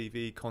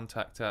CV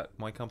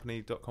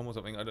contact@mycompany.com or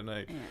something. I don't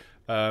know.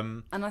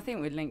 And I think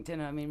with LinkedIn,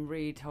 I mean,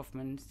 Reid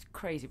Hoffman's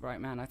crazy bright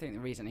man. I think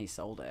the reason he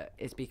sold it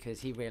is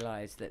because he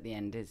realised that the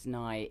end is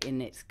nigh in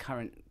its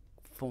current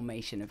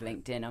formation of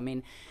LinkedIn. I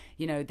mean,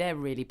 you know, they're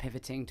really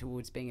pivoting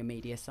towards being a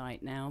media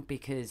site now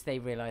because they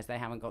realise they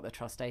haven't got the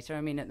trust data.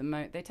 I mean, at the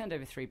moment, they turned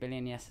over 3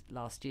 billion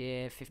last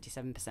year.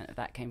 57% of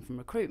that came from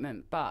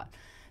recruitment, but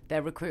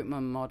their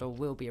recruitment model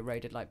will be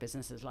eroded like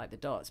businesses like the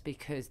Dots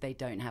because they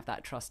don't have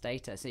that trust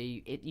data. So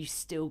you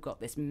still got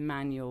this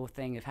manual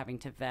thing of having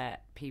to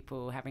vet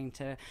people, having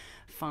to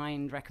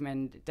find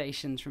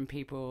recommendations from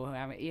people,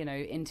 you know,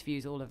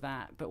 interviews, all of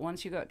that. But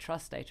once you've got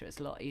trust data,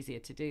 it's a lot easier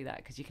to do that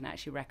because you can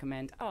actually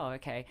recommend, oh,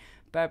 okay,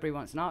 Burberry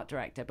wants an art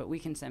director, but we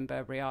can send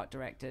Burberry art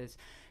directors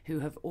who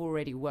have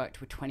already worked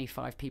with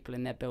 25 people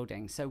in their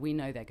building. So we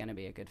know they're going to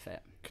be a good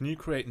fit. Can you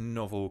create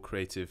novel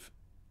creative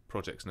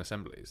projects and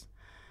assemblies?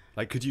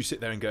 Like, could you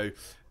sit there and go,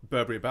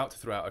 Burberry about to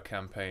throw out a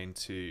campaign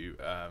to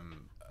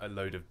a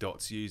load of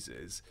Dots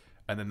users,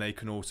 and then they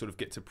can all sort of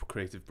get to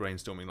creative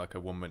brainstorming, like a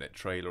 1-minute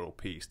trailer or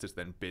piece to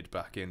then bid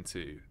back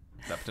into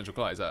that potential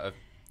client? Is that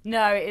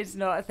No, it's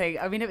not a thing.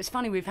 I mean, it was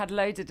funny. We've had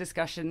loads of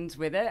discussions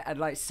with it, and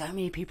like so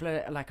many people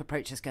are like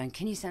approach us going,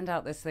 can you send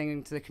out this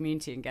thing to the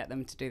community and get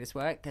them to do this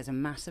work? There's a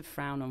massive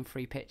frown on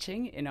free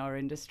pitching in our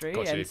industry.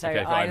 Got you. And so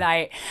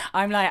Okay,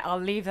 I'm like, I'll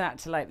leave that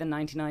to like the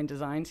 99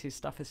 Designs whose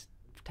stuff is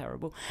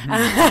terrible.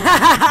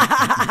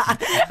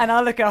 And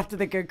I'll look after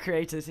the good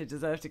creators who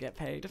deserve to get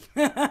paid.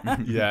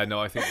 Yeah,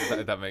 no, I think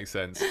that makes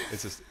sense.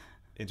 It's just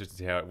interesting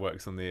to see how it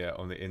works on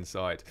the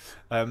inside.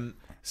 Go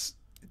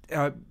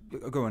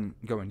on,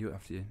 you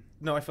after you.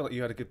 No, I felt like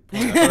you had a good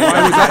point.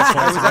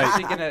 I was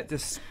actually going to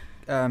just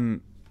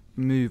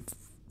move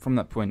from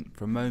that point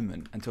for a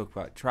moment and talk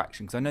about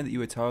traction, because I know that you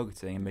were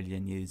targeting 1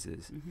 million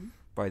users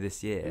by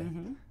this year.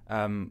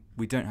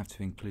 We don't have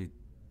to include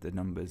the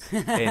numbers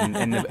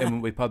in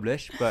what we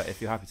publish, but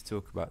if you're happy to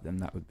talk about them,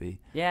 that would be...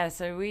 Yeah,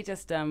 so we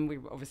just we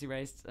obviously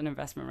raised an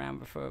investment round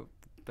before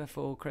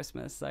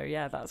Christmas, so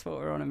yeah, that's what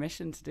we're on a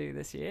mission to do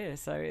this year,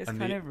 so it's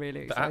kind of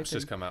really exciting. The app's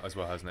just come out as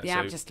well, hasn't it? The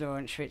app just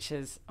launched, which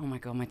is, oh my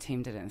god, my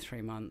team did it in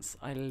 3 months.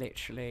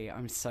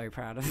 I'm so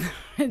proud of them.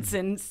 It's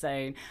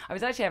insane. I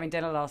was actually having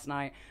dinner last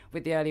night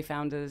with the early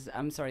founders,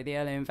 the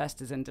early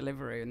investors in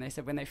Deliveroo, and they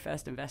said when they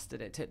first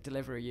invested, it took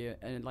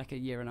Deliveroo like a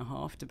year and a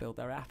half to build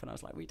their app, and I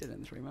was like, we did it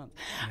in 3 months.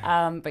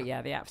 But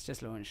yeah, the app's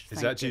just launched. Is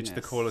that due to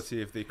the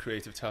quality of the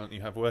creative talent you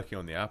have working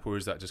on the app, or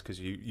is that just because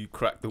you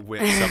cracked the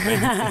whip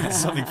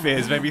something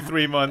fierce? Maybe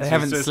 3 months. They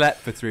haven't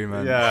slept for 3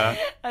 months. Yeah.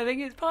 I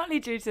think it's partly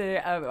due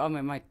to I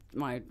mean,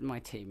 my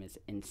team is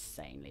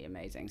insanely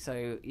amazing.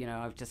 So, you know,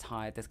 I've just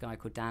hired this guy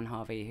called Dan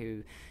Harvey,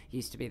 who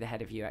used to be the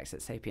head of UX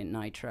at Sapient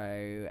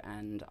Nitro,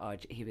 and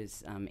he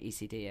was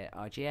ECD at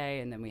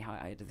RGA, and then we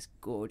hired this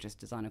gorgeous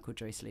designer called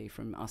Joyce Lee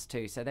from us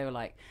too. So they were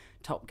like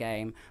top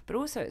game, but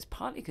also it's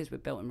partly because we're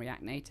built in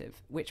React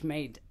Native, which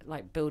made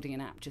like building an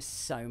app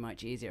just so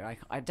much easier.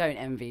 I don't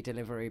envy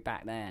Deliveroo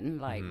back then.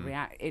 Like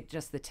React,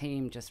 the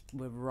team just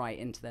were right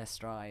into their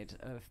stride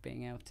of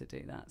being able to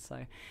do that.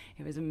 So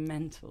it was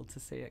mental to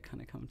see it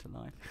kind of come to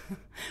life.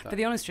 But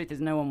the honest truth is,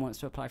 no one wants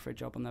to apply for a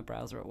job on their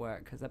browser at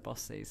work because their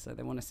boss sees, so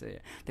they want to see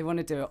it. They want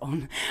to do it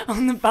on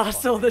the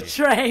bus or the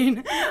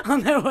train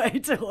on their way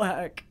to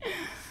work.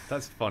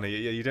 That's funny.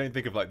 Yeah, you don't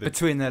think of like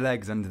between their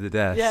legs under the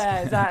desk.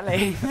 Yeah,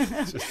 exactly.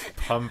 Just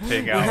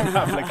pumping out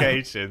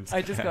applications.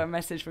 I just got a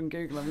message from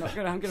Google. I'm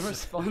going to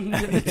respond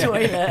in the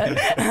toilet.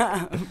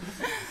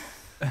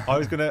 I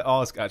was going to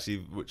ask actually,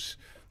 which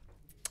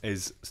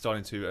is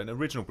starting to an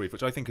original brief,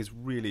 which I think is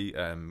really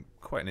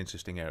quite an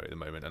interesting area at the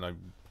moment, and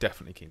I'm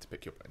definitely keen to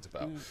pick your brains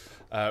about,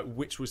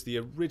 which was the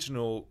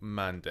original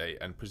mandate,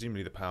 and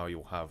presumably the power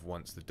you'll have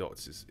once the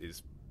Dots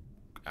is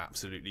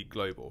absolutely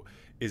global,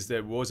 is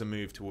there was a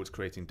move towards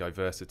creating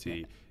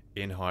diversity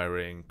in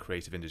hiring,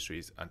 creative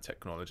industries and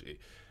technology.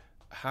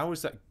 How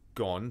has that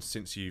gone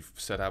since you've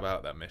set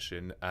about that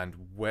mission, and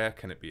where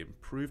can it be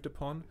improved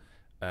upon,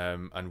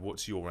 and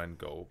what's your end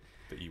goal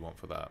that you want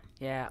for that?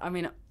 Yeah, I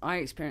mean, I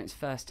experienced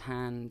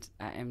firsthand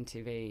at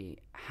MTV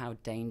how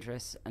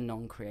dangerous a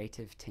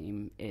non-creative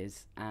team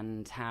is,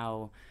 and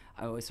how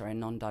a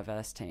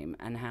non-diverse team,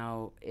 and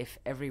how if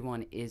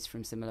everyone is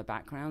from similar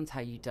backgrounds, how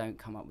you don't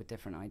come up with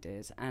different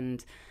ideas.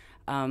 And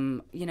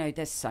you know,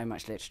 there's so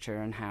much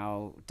literature on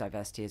how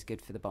diversity is good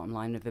for the bottom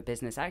line of a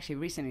business. Actually,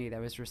 recently there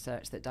was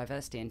research that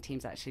diversity in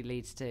teams actually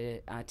leads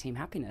to team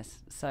happiness,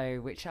 so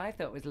which I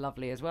thought was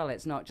lovely as well.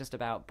 It's not just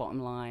about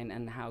bottom line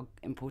and how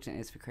important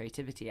it is for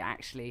creativity. It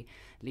actually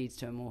leads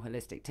to a more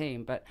holistic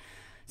team. But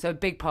so a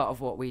big part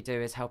of what we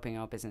do is helping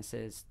our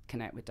businesses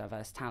connect with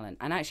diverse talent.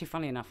 And actually,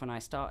 funnily enough, when I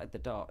started the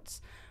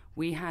Dots,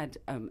 we had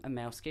a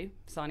male skew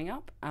signing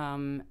up.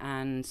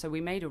 And so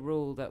we made a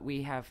rule that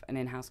we have an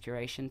in-house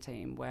curation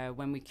team where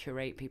when we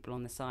curate people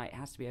on the site, it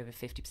has to be over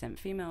 50%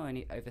 female,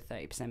 only over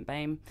 30%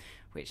 BAME,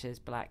 which is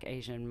Black,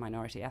 Asian,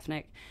 minority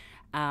ethnic.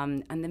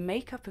 And the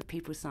makeup of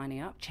people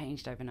signing up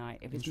changed overnight.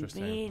 It was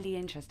really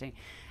interesting.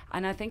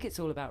 And I think it's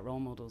all about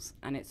role models,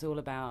 and it's all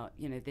about,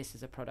 this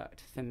is a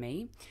product for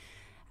me.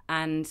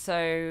 And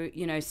so,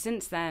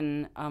 since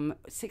then,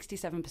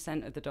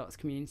 67% of the DOTS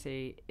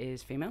community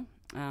is female.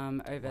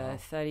 Over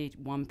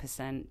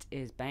 31%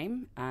 is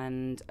BAME,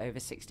 and over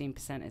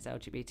 16% is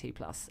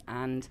LGBT+.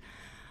 And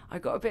I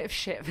got a bit of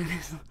shit for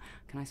this.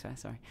 Can I swear?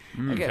 Sorry.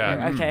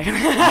 Okay.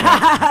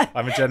 Yeah.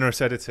 I'm a generous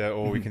editor,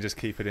 or we can just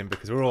keep it in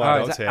because we're all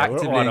adults here.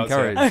 Actively we're all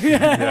encouraged.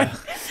 Yeah.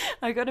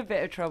 I got a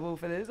bit of trouble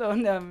for this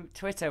on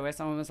Twitter, where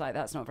someone was like,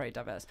 "That's not very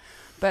diverse."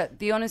 But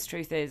the honest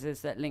truth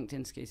is that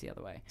LinkedIn skews the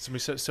other way.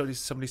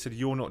 Somebody said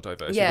you're not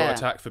diverse. Yeah. You got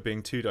attacked for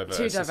being too diverse.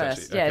 Too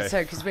diverse. Yeah. Okay.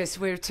 So because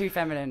we're too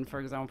feminine, for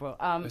example.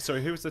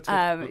 Sorry, who was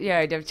the?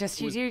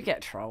 You do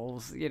get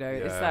trolls. It's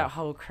that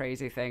whole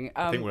crazy thing.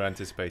 I think we're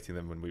anticipating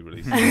them when we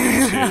release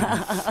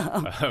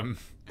it.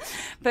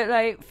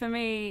 But for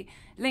me,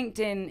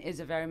 LinkedIn is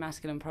a very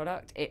masculine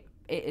product. It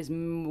is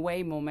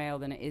way more male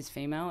than it is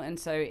female. And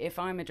so if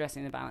I'm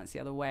addressing the balance the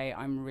other way,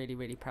 I'm really,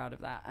 really proud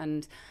of that.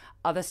 And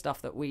other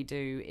stuff that we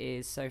do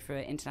is, so for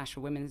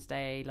International Women's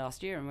Day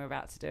last year, and we're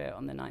about to do it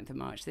on the 9th of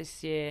March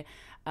this year,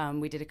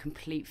 we did a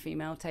complete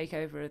female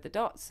takeover of the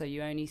DOTS. So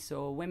you only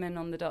saw women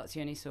on the DOTS.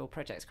 You only saw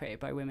projects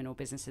created by women or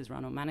businesses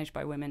run or managed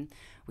by women.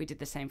 We did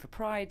the same for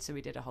Pride. So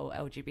we did a whole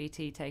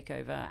LGBT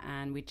takeover,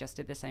 and we just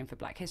did the same for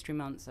Black History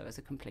Month. So it was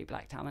a complete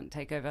Black talent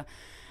takeover.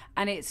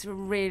 And it's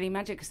really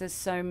magic because there's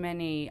so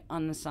many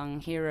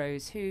unsung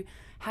heroes who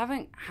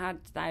haven't had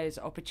those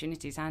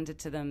opportunities handed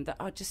to them that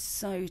are just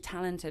so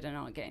talented and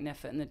aren't getting their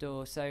foot in the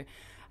door. So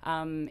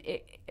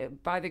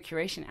by the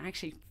curation,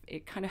 actually,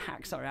 it kind of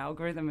hacks our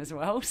algorithm as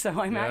well. So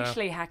I'm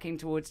actually hacking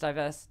towards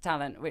diverse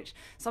talent, which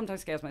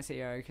sometimes scares my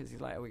CEO because he's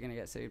like, "Are we going to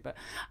get sued?" But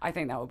I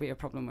think that will be a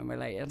problem when we're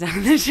later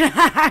down the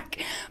track.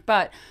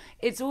 But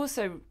it's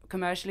also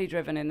commercially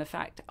driven in the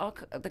fact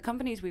the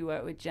companies we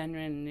work with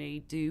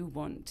genuinely do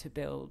want to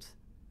build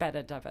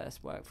better diverse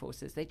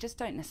workforces. They just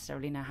don't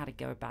necessarily know how to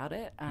go about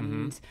it.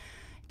 And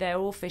they're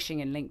all fishing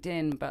in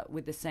LinkedIn, but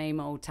with the same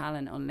old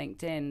talent on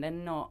LinkedIn,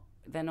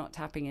 they're not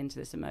tapping into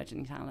this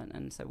emerging talent,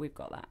 and so we've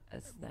got that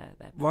as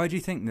their Why do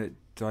you think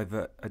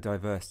that a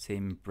diverse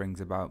team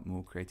brings about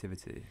more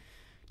creativity?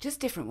 Just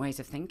different ways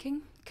of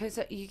thinking, because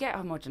you get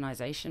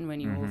homogenization when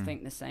you all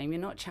think the same.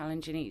 You're not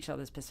challenging each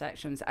other's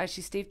perceptions.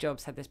 Actually, Steve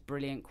Jobs had this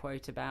brilliant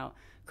quote about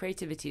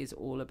creativity is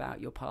all about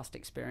your past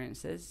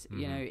experiences.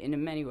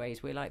 In many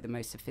ways, we're like the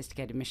most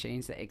sophisticated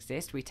machines that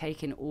exist. We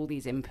take in all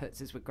these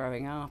inputs as we're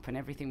growing up and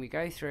everything we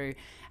go through,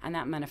 and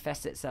that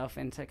manifests itself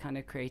into kind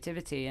of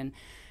creativity. And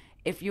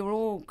if you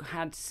all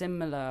had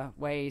similar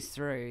ways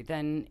through,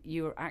 then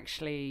you're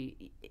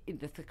actually,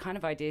 the kind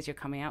of ideas you're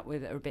coming out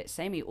with are a bit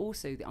samey.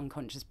 Also, the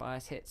unconscious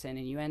bias hits in,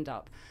 and you end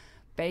up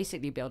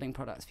basically building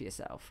products for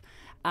yourself.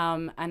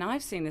 And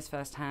I've seen this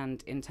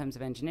firsthand in terms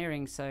of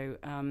engineering. So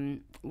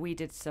we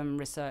did some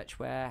research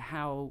where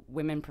how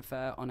women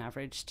prefer on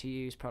average to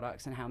use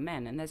products and how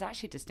men, and there's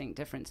actually distinct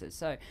differences.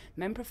 So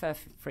men prefer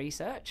free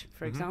search,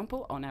 for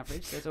example, on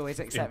average. There's always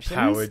exceptions.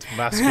 Empowered,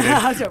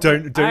 masculine.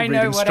 don't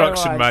read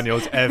instruction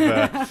manuals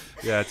ever.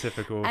 Yeah,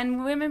 typical.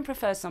 And women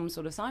prefer some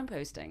sort of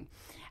signposting.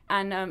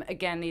 And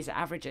again, these are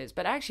averages.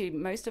 But actually,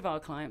 most of our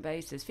client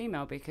base is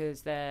female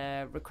because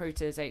they're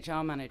recruiters,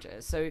 HR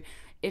managers. So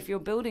if you're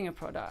building a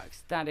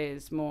product that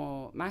is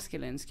more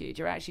masculine skewed,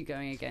 you're actually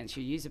going against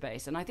your user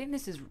base. And I think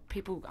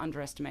people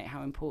underestimate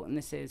how important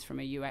this is from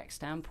a UX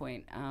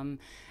standpoint.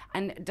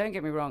 And don't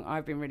get me wrong,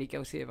 I've been really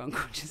guilty of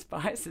unconscious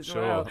bias as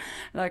well.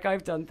 Like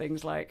I've done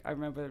things like, I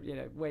remember,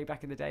 way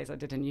back in the days, I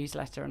did a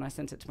newsletter and I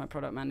sent it to my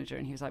product manager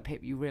and he was like,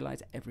 "Pip, you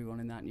realize everyone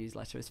in that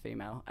newsletter is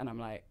female?" And I'm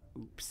like,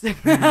 oops.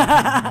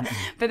 But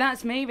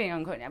that's me being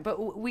unconscious.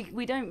 But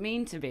we don't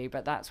mean to be,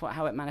 but that's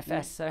how it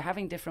manifests. So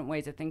having different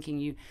ways of thinking,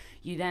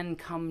 you then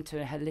come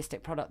to a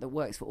holistic product that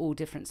works for all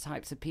different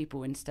types of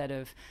people instead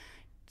of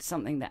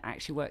something that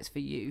actually works for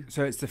you.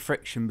 So it's the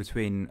friction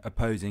between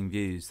opposing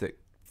views that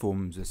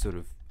forms a sort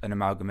of an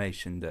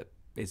amalgamation that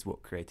is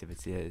what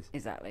creativity is.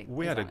 Exactly.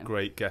 We had a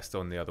great guest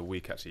on the other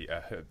week, actually,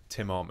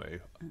 Tim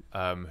Armu,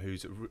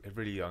 who's a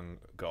really young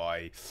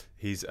guy.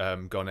 He's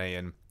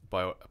Ghanaian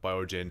by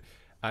origin,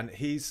 and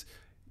he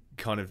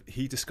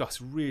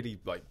discussed really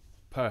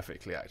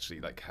perfectly actually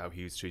how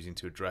he was choosing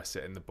to address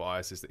it and the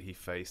biases that he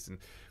faced, and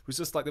it was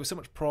just there was so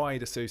much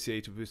pride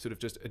associated with sort of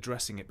just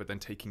addressing it but then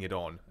taking it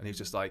on, and he was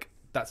just like,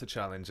 that's a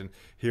challenge, and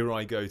here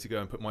I go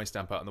and put my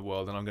stamp out in the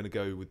world, and I'm going to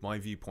go with my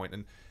viewpoint.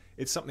 And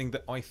it's something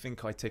that I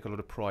think I take a lot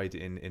of pride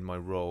in my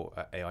role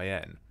at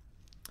AIN.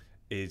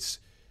 Is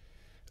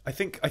I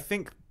think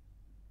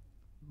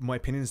my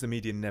opinion as the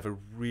media never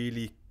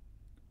really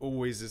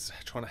always is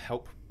trying to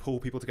help pull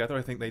people together.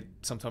 I think they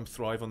sometimes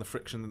thrive on the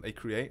friction that they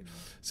create.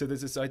 So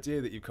there's this idea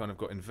that you've kind of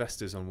got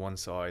investors on one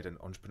side and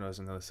entrepreneurs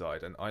on the other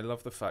side. And I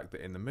love the fact that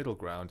in the middle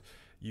ground,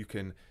 you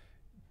can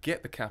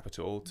get the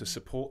capital to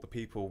support the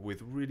people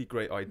with really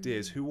great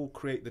ideas who will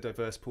create the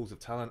diverse pools of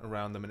talent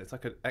around them, and it's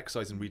like an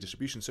exercise in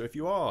redistribution. So if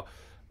you are,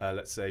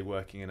 let's say,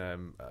 working in a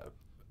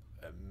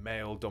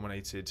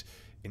male-dominated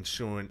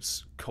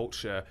insurance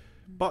culture,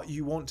 but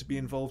you want to be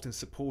involved in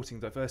supporting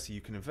diversity,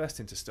 you can invest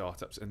into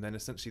startups, and then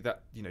essentially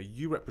that,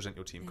 you represent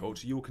your team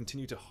culture, you will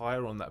continue to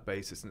hire on that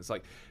basis, and it's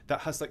like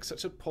that has like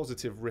such a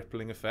positive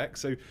rippling effect.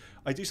 So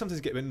I do sometimes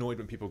get a bit annoyed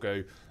when people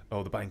go,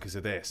 oh, the bankers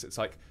are this. It's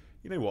like,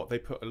 you know what, they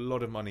put a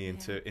lot of money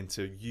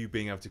into you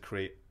being able to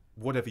create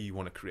whatever you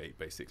want to create.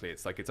 Basically,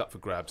 it's like it's up for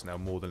grabs now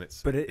more than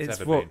it's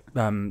ever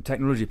been.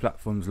 Technology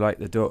platforms like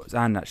the Dots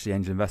and actually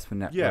Angel Investment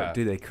Network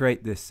do, they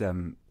create this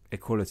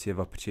equality of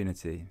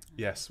opportunity.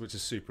 Yes, which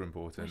is super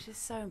important. Which is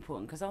so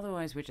important, because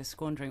otherwise we're just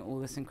squandering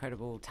all this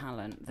incredible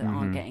talent that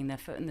aren't getting their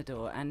foot in the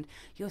door. And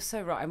you're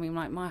so right. I mean,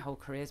 like, my whole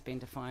career has been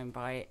defined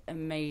by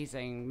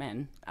amazing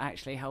men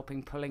actually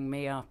pulling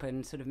me up,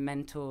 and sort of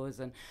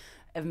mentors and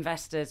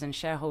investors and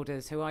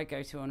shareholders who I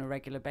go to on a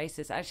regular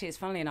basis. Actually, it's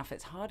funnily enough,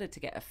 it's harder to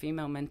get a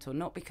female mentor,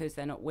 not because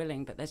they're not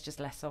willing, but there's just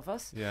less of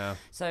us. Yeah.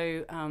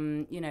 So,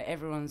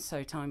 everyone's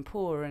so time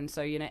poor, and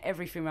so,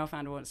 every female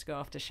founder wants to go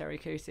after Sherry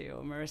Cootie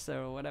or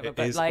Marissa or whatever.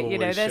 It's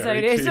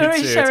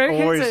always Sherry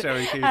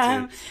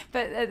Cootie.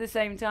 But at the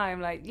same time,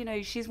 like,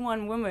 she's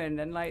one woman,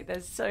 and like,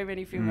 there's so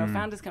many female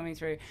founders coming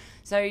through.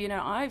 So,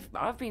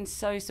 I've been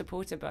so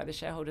supported by the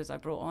shareholders I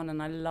brought on,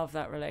 and I love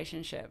that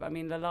relationship. I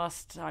mean, the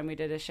last time we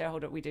do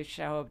shareholder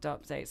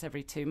updates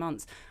every 2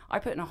 months, I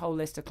put in a whole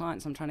list of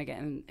clients I'm trying to get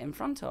in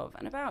front of,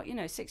 and about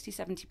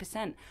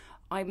 60-70%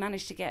 I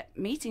managed to get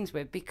meetings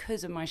with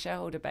because of my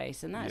shareholder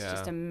base, and that's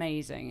just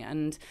amazing.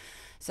 And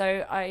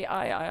so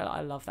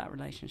I love that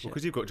relationship. Well,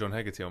 because you've got John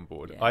Hegarty on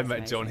board. Yeah, I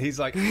met John. He's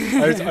like,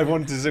 I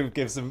wanted to sort of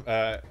give some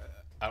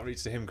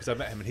outreach to him, because I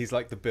met him, and he's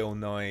like the Bill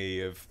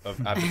Nye of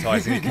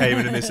advertising. He came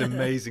in this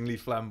amazingly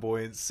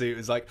flamboyant suit. It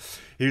was like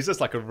he was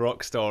just like a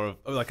rock star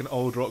like an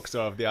old rock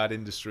star of the ad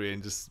industry,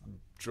 and just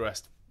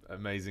dressed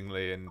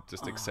amazingly and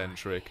just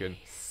eccentric, and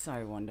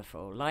so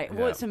wonderful. Like,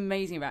 what's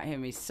amazing about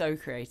him, he's so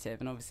creative,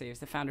 and obviously he's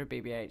the founder of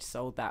BBH,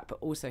 sold that, but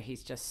also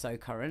he's just so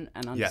current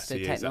and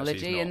understood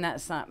technology, and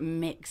that's that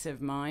mix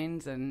of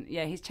minds. And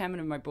he's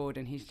chairman of my board,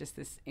 and he's just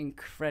this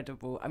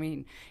incredible, I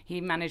mean, he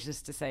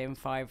manages to say in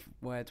 5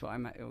 words what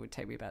it would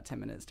take me about 10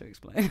 minutes to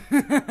explain.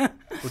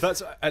 Well,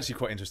 that's actually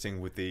quite interesting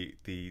with the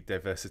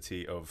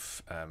diversity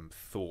of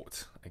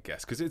thought, I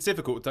guess, because it's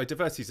difficult.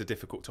 Diversity is a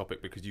difficult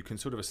topic, because you can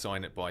sort of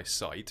assign it by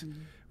sight,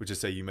 which is,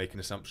 say, you make an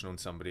assumption on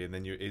somebody, and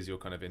then is your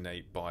kind of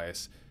innate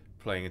bias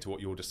playing into what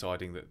you're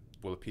deciding that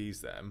will appease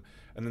them.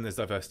 And then there's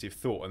diversity of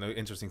thought. And the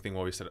interesting thing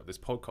why we set up this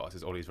podcast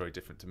is Ollie's very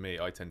different to me.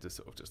 I tend to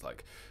sort of just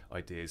like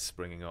ideas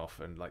springing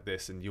off and like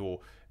this, and you're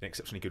an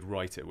exceptionally good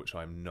writer, which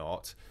I'm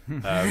not,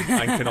 and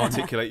can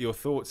articulate your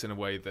thoughts in a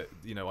way that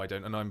I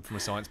don't. And I'm from a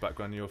science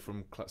background, and you're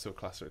from sort of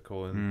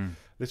classical and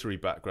literary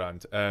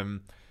background,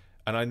 and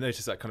I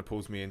noticed that kind of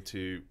pulls me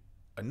into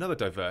another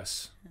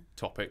diverse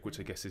topic, which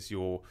I guess is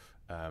your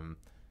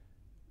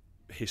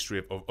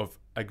history of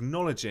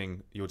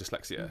acknowledging your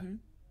dyslexia,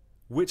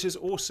 which is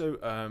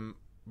also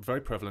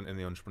very prevalent in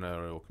the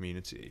entrepreneurial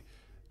community.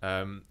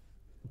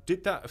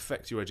 Did that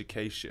affect your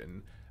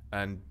education,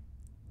 and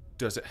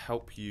does it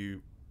help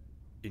you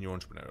in your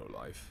entrepreneurial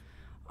life?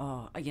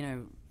 Oh,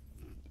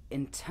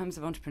 in terms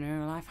of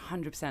entrepreneurial life,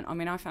 100%. I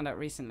mean, I found out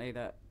recently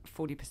that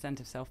 40%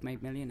 of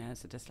self-made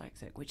millionaires are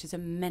dyslexic, which is a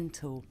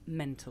mental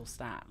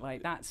stat.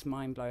 Like, that's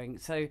mind-blowing.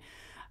 So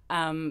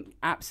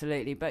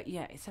absolutely, but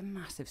it's a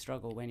massive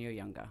struggle when you're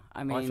younger.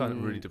 I mean, I found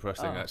it really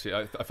depressing, actually.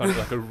 I found it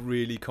like a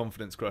really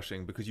confidence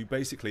crushing, because you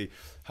basically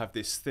have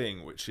this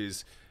thing which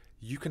is,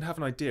 you can have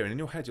an idea, and in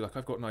your head you're like,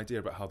 I've got an idea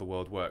about how the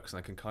world works, and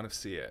I can kind of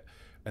see it,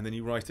 and then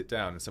you write it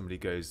down, and somebody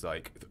goes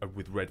like,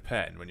 with red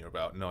pen when you're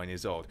about 9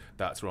 years old,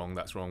 that's wrong,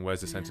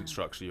 where's the sentence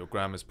structure, your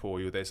grammar's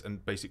poor, you're this,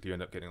 and basically you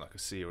end up getting like a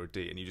C or a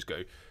D, and you just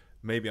go,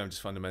 maybe I'm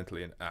just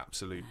fundamentally an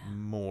absolute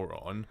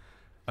moron.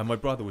 And my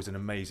brother was an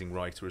amazing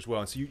writer as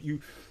well. And so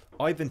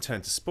I then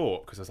turned to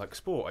sport, because I was like,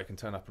 sport, I can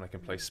turn up and I can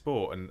play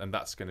sport, and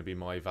that's going to be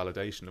my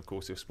validation. Of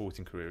course, your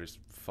sporting career is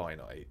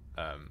finite.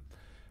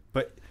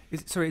 But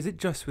is it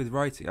just with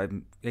writing?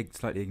 I'm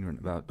slightly ignorant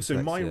about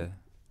dyslexia.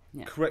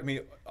 Correct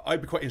me,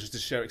 I'd be quite interested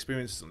to share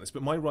experiences on this,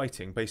 but my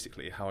writing,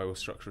 basically, how I will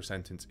structure a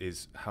sentence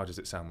is, how does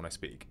it sound when I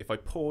speak? If I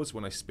pause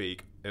when I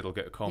speak, it'll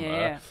get a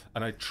comma,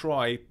 and I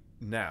try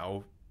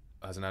now,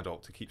 as an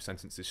adult, to keep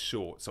sentences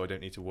short, so I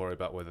don't need to worry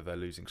about whether they're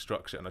losing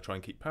structure, and I try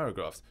and keep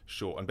paragraphs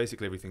short, and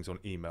basically everything's on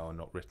email and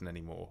not written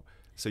anymore.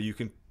 So you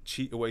can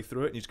cheat away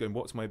through it, and you just go,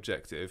 what's my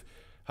objective?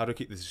 How do I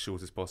keep this as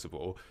short as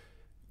possible?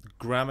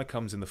 Grammar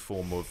comes in the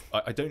form of,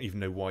 I don't even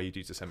know why you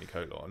do a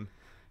semicolon.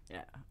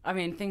 Yeah, I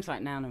mean, things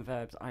like noun and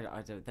verbs,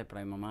 they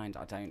blow my mind.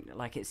 I don't,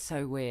 like, it's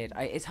so weird.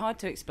 It's hard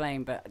to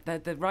explain, but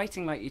the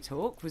writing like you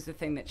talk was the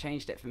thing that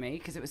changed it for me,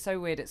 because it was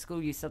so weird at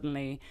school.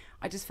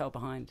 I just fell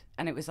behind,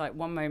 and it was like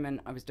one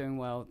moment I was doing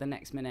well, the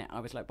next minute I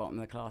was like bottom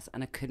of the class,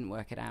 and I couldn't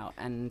work it out.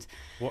 And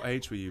what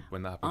age were you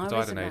when that happened?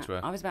 Because I had an age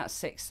where I was about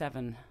 6,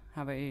 7.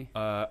 How about you?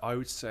 I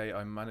would say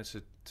I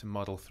managed to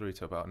muddle through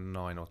to about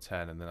 9 or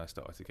 10, and then I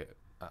started to get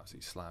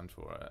absolutely slammed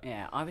for it.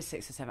 Yeah, I was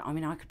 6 or 7. I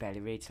mean, I could barely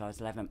read till I was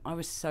 11. I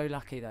was so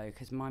lucky though,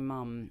 because my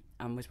mum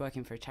was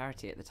working for a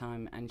charity at the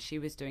time, and she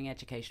was doing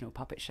educational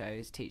puppet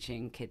shows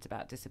teaching kids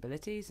about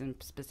disabilities and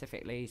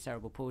specifically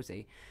cerebral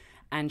palsy.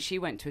 And she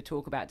went to a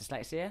talk about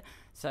dyslexia.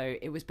 So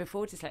it was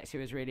before dyslexia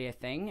was really a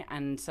thing.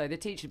 And so the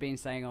teacher had been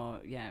saying,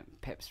 oh, yeah,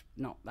 Pip's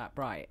not that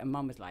bright. And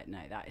Mum was like, no,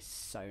 that is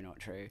so not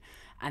true.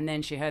 And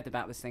then she heard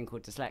about this thing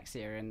called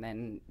dyslexia. And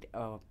then,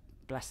 oh,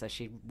 bless her,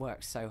 she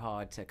worked so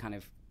hard to kind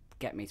of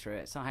get me through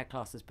it. So I had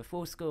classes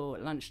before school,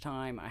 at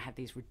lunchtime. I had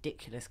these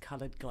ridiculous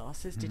coloured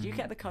glasses. Did you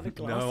get the coloured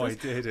glasses? No, I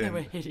didn't. They were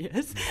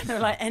hideous. They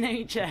were like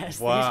NHS.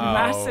 Wow. These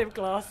massive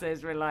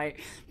glasses with like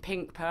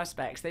pink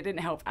perspex. They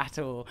didn't help at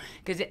all,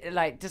 because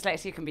like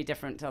dyslexia can be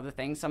different to other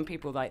things. Some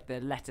people like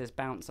the letters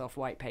bounce off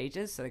white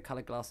pages, so the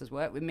coloured glasses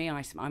work. With me,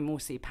 I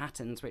more see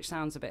patterns, which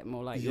sounds a bit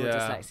more like your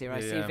dyslexia.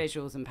 I see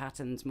visuals and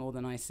patterns more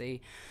than I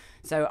see.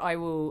 So I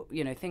will,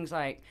 things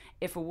like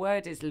if a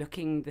word is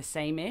looking the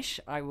same-ish,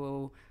 I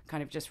will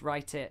kind of just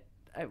write it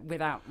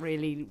without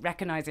really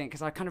recognising it,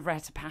 because I kind of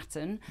read a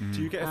pattern.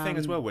 Do you get a thing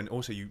as well when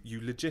also you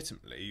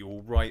legitimately,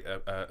 you'll write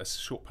a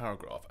short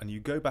paragraph and you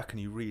go back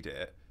and you read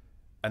it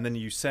and then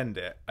you send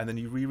it and then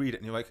you reread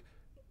it and you're like,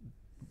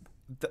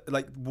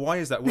 why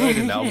is that word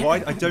in there?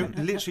 Why I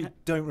literally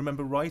don't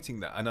remember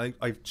writing that, and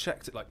I've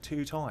checked it like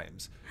 2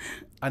 times,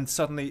 and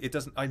suddenly it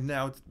doesn't. I'm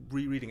now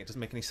rereading it, doesn't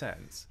make any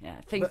sense.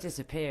 Yeah, things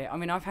disappear. I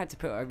mean, I've had to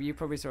put. You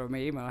probably saw in my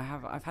email.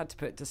 I've had to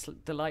put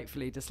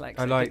delightfully dyslexic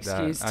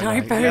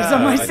typos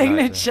on my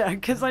signature,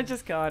 because I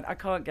just can't. I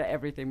can't get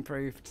everything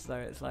proofed. So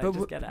it's like,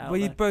 just get it out. Were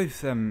you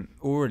both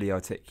orally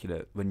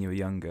articulate when you were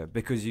younger?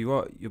 Because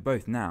you're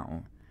both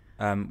now.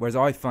 Whereas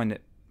I find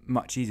it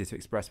much easier to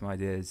express my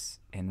ideas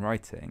in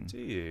writing. Do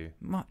you?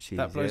 Much easier.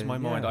 That blows my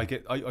mind. I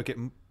get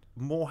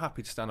more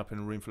happy to stand up in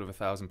a room full of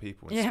 1,000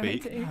 people and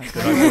speak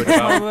than I would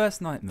about my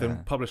worst nightmare.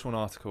 than publish one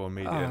article on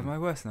Medium. Oh, my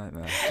worst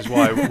nightmare.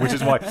 Which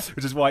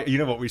is why you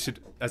know what, we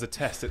should, as a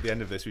test at the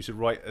end of this, we should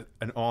write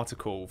an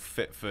article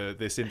fit for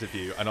this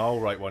interview, and I'll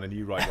write one and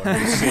you write one,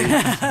 and we'll see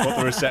what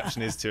the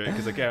reception is to it,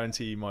 because I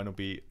guarantee you mine will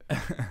be.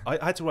 I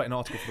had to write an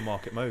article for the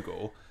Market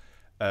Mogul.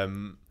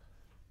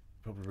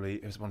 Probably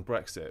it was on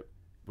Brexit,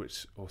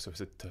 which also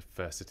is a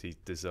diversity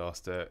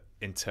disaster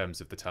in terms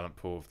of the talent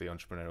pool of the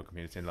entrepreneurial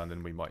community in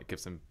London. We might give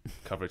some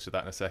coverage to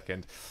that in a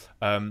second.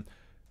 But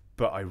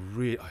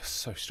I'm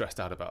so stressed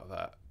out about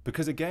that,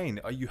 because again,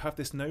 you have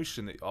this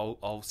notion that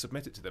I'll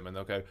submit it to them and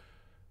they'll go,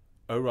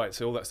 oh right,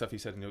 so all that stuff you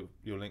said in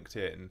your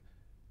LinkedIn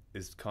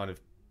is kind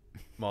of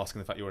masking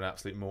the fact you're an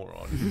absolute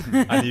moron,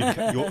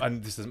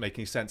 and this doesn't make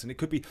any sense. And it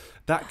could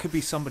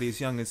be somebody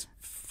as young as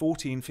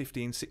 14,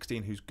 15,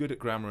 16 who's good at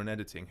grammar and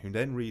editing, who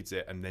then reads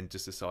it and then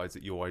just decides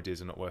that your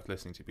ideas are not worth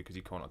listening to because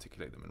you can't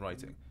articulate them in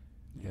writing.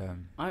 Yeah.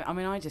 I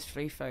mean, I just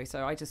free flow. So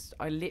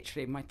I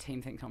literally, my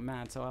team thinks I'm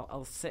mad. So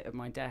I'll sit at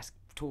my desk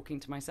talking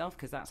to myself,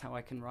 because that's how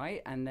I can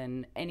write. And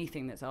then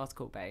anything that's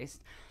article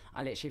based,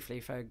 I literally free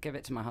flow, give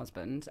it to my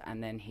husband,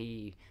 and then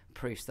he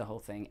proofs the whole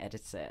thing,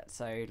 edits it.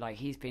 So like,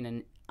 he's been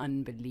an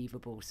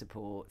unbelievable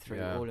support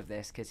through all of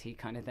this, because he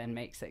kind of then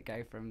makes it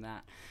go from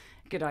that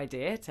good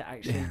idea to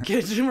actually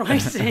good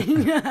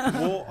writing.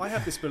 Well, I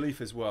have this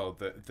belief as well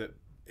that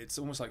it's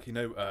almost like,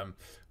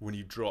 when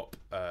you drop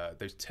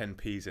those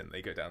 10p's in,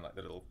 they go down like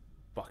the little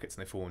buckets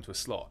and they fall into a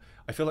slot.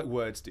 I feel like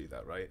words do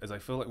that, right? As I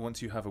feel like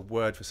once you have a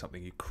word for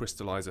something, you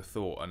crystallize a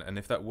thought, and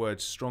if that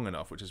word's strong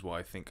enough, which is why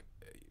I think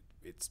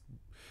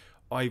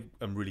I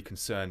am really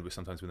concerned with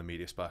sometimes when the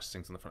media splashes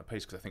things on the front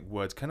page, because I think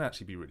words can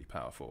actually be really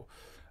powerful.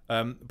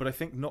 But I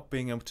think not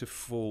being able to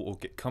fall or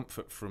get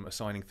comfort from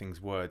assigning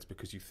things words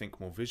because you think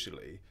more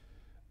visually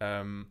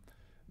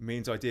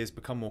means ideas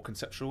become more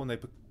conceptual, and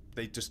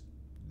they just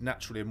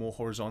naturally are more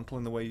horizontal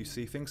in the way you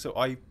see things. So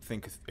I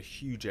think a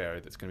huge area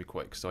that's going to be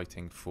quite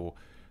exciting for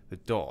the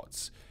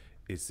dots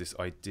is this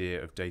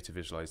idea of data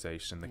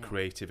visualization, the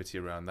creativity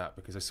around that,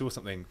 because I saw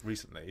something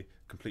recently,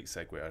 complete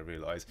segue I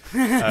realise,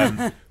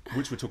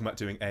 which we're talking about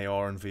doing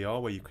AR and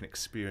VR, where you can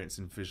experience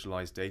and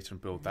visualize data and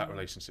build that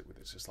relationship with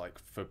it. It's just like,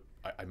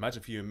 I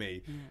imagine for you and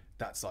me,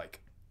 that's like,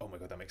 oh my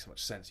God, that makes so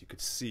much sense. You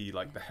could see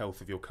like the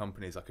health of your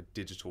company as like a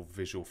digital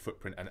visual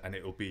footprint, and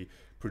it'll be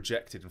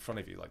projected in front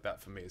of you. Like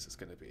that for me is just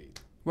going to be.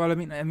 Well, I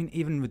mean,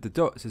 even with the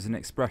dots as an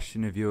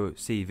expression of your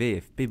CV,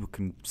 if people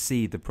can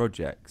see the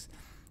projects,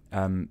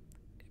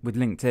 with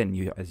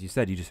LinkedIn, as you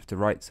said, you just have to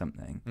write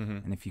something,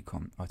 and if you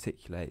can't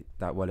articulate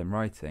that well in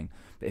writing,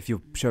 but if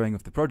you're showing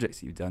off the projects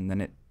that you've done,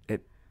 then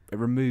it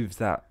removes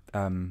that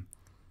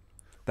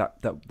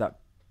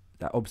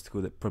that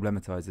obstacle that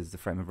problematizes the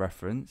frame of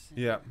reference.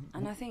 Yeah.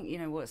 And I think,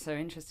 what's so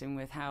interesting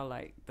with how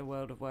like the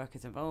world of work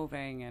is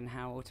evolving and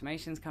how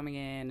automation's coming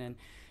in, and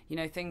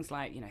things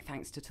like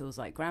thanks to tools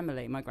like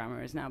Grammarly, my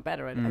grammar is now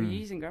better. Are you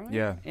using Grammarly?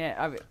 Yeah.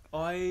 Yeah.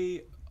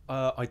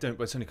 I don't,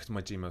 but it's only because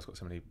my Gmail's got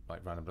so many like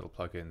random little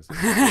plugins.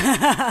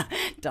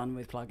 Done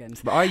with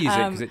plugins. But I use it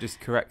because it just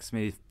corrects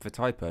me for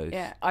typos.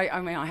 Yeah, I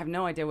mean, I have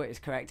no idea what it's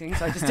correcting,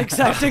 so I just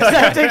accept.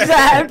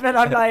 But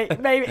I'm like,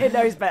 maybe it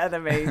knows better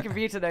than me. The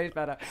computer knows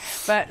better.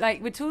 But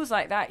like with tools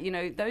like that, you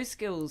know, those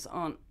skills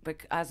aren't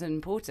as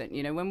important.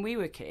 You know, when we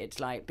were kids,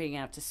 like being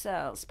able to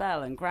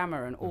spell and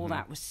grammar and all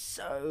that was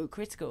so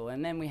critical.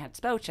 And then we had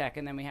spell check,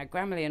 and then we had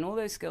Grammarly, and all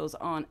those skills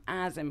aren't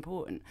as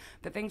important.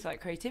 But things like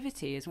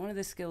creativity is one of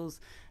the skills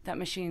that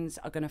machines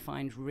are going to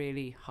find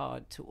really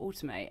hard to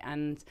automate.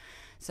 And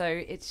so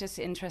it's just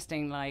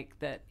interesting, like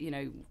that, you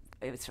know,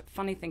 it's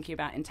funny thinking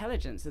about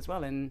intelligence as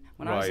well. And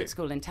when I was at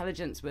school,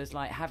 intelligence was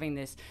like having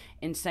this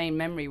insane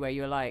memory where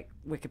you're like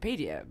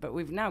Wikipedia, but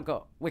we've now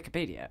got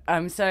Wikipedia.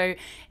 So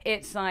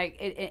it's like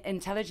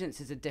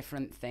intelligence is a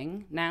different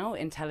thing now.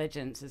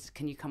 Intelligence is,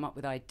 can you come up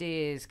with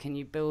ideas? Can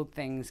you build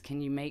things?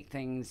 Can you make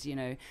things? You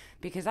know,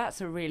 because that's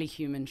a really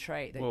human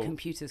trait that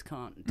computers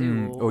can't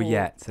do. Or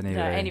yet,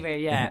 anyway.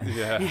 Anyway, yeah.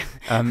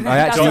 I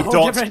actually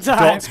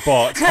dot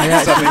spot.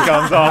 Something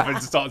comes up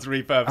and starts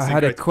repurposing. I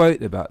had a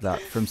quote about that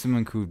from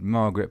someone called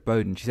Margaret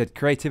Bowden. She said,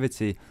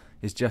 "Creativity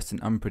is just an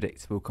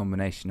unpredictable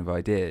combination of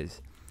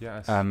ideas."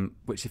 Yes.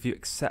 Which, if you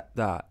accept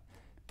that,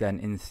 then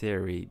in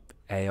theory,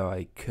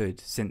 AI could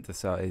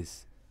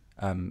synthesize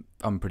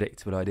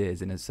unpredictable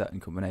ideas in a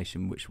certain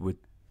combination, which would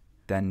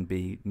then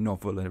be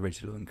novel and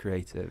original and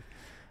creative.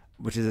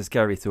 Which is a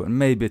scary thought, and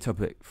maybe a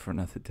topic for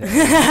another day.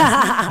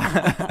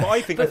 But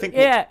I think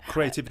what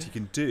creativity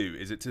can do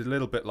is it's a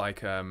little bit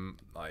like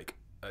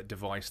a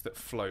device that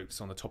floats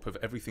on the top of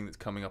everything that's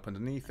coming up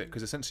underneath it.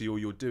 Because essentially all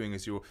you're doing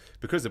is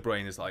because the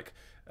brain is like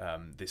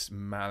this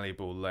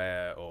malleable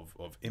layer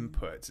of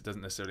inputs. It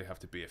doesn't necessarily have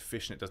to be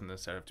efficient. It doesn't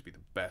necessarily have to be the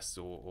best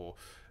or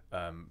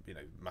you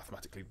know,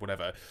 mathematically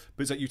whatever.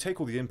 But it's like you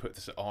take all the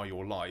inputs that are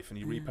your life and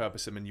you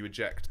repurpose them and you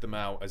eject them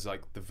out as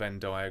like the Venn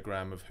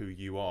diagram of who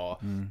you are.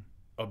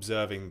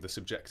 Observing the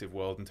subjective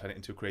world and turn it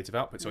into a creative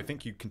output. So I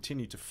think you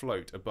continue to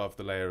float above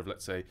the layer of,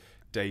 let's say,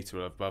 data,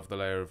 or above the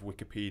layer of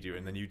Wikipedia,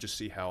 and then you just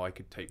see how I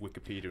could take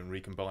Wikipedia and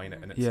recombine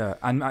it. And it's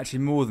and actually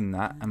more than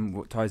that, and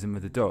what ties in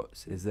with the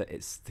dots is that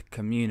it's the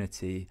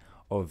community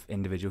of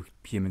individual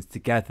humans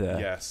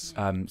together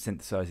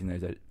synthesizing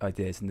those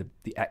ideas, and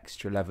the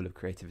extra level of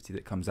creativity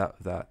that comes out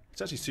of that.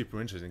 It's actually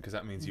super interesting because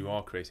that means you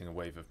are creating a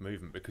wave of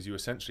movement, because you're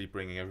essentially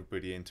bringing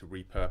everybody in to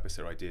repurpose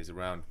their ideas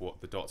around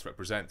what the dots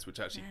represents, which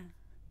actually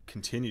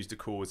continues to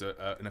cause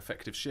an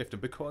effective shift.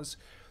 And because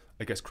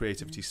I guess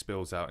creativity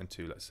spills out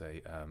into, let's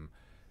say,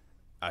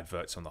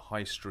 adverts on the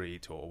high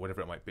street or whatever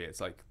it might be,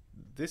 it's like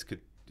this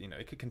could, you know,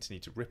 it could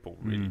continue to ripple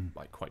really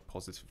like quite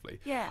positively.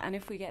 Yeah, and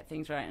if we get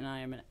things right, and I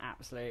am an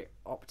absolute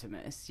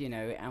optimist, you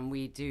know, and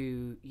we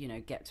do, you know,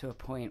 get to a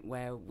point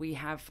where we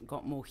have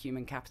got more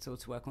human capital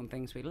to work on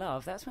things we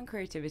love, that's when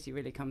creativity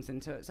really comes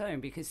into its own,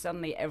 because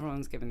suddenly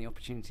everyone's given the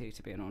opportunity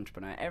to be an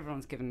entrepreneur.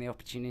 Everyone's given the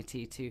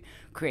opportunity to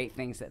create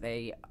things that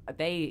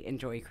they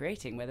enjoy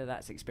creating, whether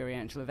that's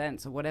experiential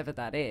events or whatever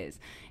that is.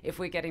 If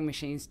we're getting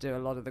machines to do a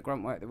lot of the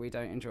grunt work that we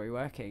don't enjoy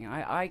working,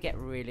 I get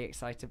really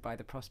excited by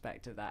the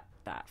prospect of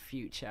that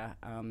future.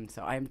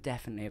 So I am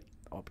definitely an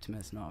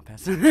optimist, not a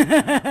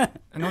pessimist.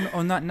 And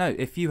on that note,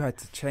 if you had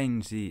to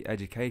change the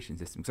education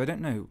system, because I don't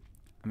know,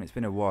 I mean, it's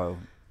been a while.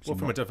 Well,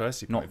 from a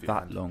diversity point of view,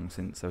 not that long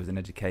since I was in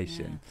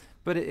education,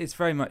 but it's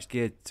very much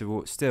geared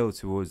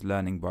towards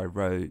learning by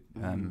rote,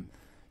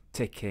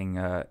 ticking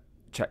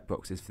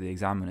checkboxes for the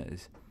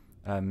examiners.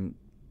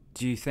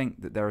 Do you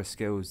think that there are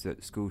skills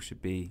that schools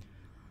should be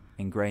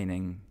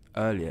ingraining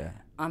earlier?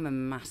 I'm a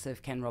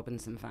massive Ken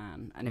Robinson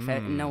fan, and if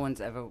no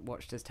one's ever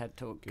watched his TED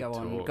Talk, go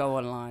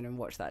online and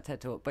watch that TED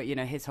Talk. But you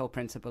know, his whole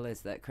principle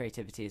is that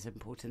creativity is as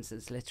important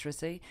as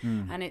literacy,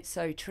 and it's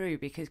so true,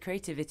 because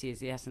creativity is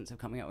the essence of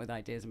coming up with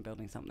ideas and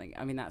building something.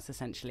 I mean, that's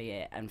essentially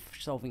it, and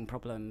solving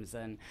problems.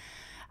 And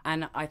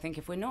I think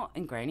if we're not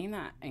ingraining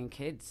that in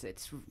kids,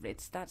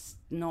 that's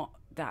not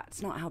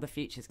how the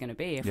future's going to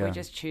be. If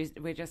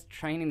we're just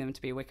training them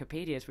to be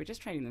Wikipedias, we're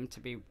just training them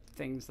to be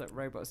things that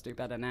robots do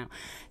better now.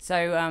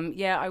 So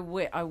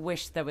I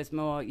wish there was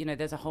more. You know,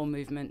 there's a whole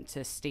movement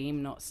to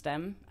STEAM, not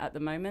STEM, at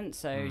the moment.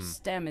 So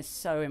STEM is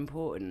so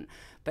important,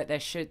 but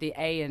the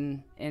A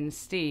in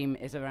STEAM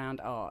is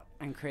around art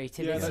and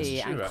creativity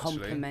and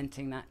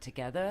complementing that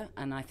together.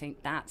 And I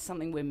think that's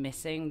something we're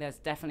missing. There's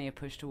definitely a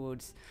push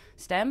towards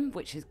STEM,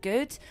 which is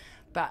good,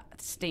 but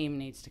STEAM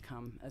needs to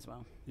come as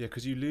well. Yeah,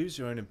 because you lose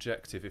your own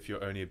objective if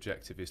your only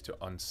objective is to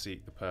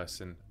unseat the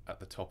person at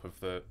the top of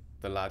the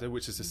ladder,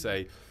 which is to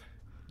say,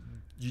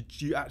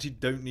 you actually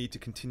don't need to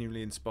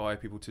continually inspire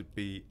people to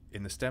be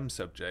in the STEM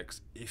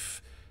subjects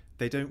if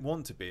they don't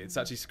want to be. It's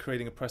actually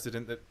creating a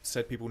precedent that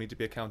said people need to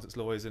be accountants,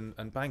 lawyers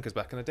and bankers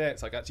back in the day.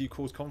 It's like, actually you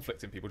cause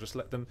conflict in people, just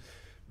let them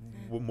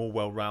more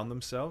well-round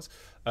themselves.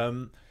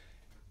 It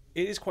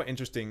is quite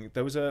interesting.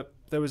 There was a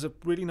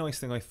really nice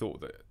thing I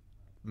thought that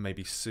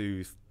maybe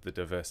soothed the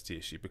diversity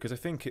issue, because I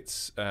think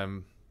it's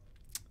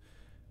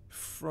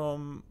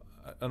from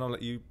and I'll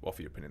let you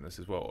offer your opinion on this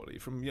as well, Ollie,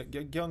 from a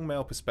young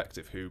male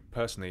perspective, who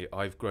personally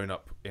I've grown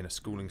up in a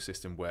schooling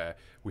system where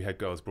we had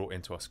girls brought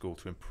into our school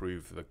to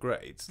improve the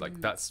grades.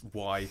 Like that's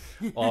why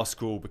our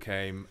school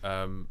became,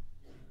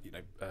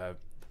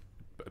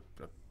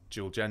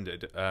 dual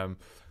gendered.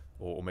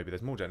 Or maybe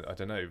there's more gender, I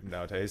don't know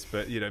nowadays,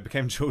 but it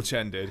became dual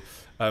gendered,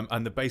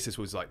 and the basis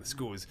was like the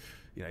school was,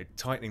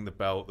 tightening the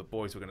belt. The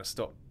boys were going to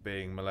stop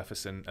being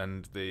maleficent,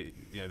 and the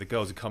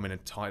girls would come in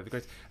and tie the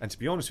grades. And to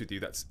be honest with you,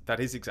 that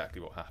is exactly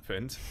what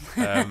happened.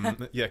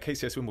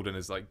 KCS Wimbledon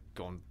has like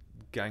gone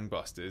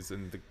gangbusters,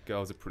 and the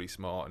girls are pretty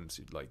smart and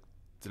like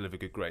deliver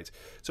good grades.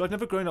 So I've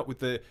never grown up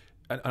with and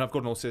I've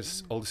got an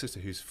older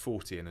sister who's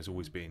 40 and has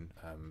always been,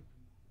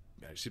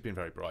 she's been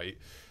very bright.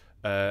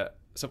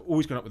 So I've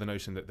always grown up with the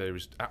notion that there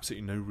is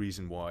absolutely no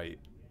reason why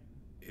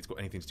it's got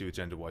anything to do with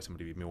gender, why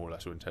somebody would be more or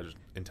less or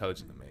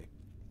intelligent than me.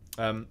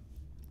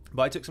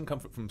 But I took some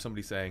comfort from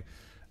somebody saying,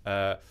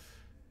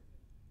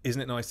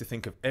 isn't it nice to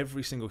think of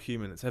every single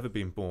human that's ever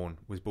been born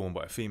was born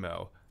by a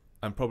female,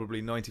 and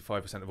probably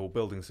 95% of all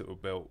buildings that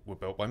were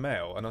built by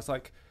male. And I was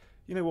like,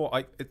 you know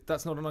what,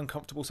 that's not an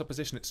uncomfortable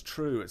supposition, it's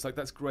true. It's like,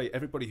 that's great.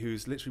 Everybody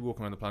who's literally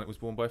walking around the planet was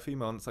born by a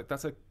female, and it's like,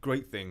 that's a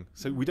great thing.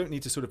 So we don't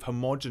need to sort of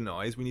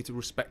homogenize, we need to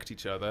respect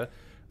each other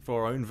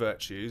for our own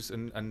virtues.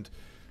 And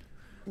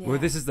Well,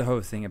 this is the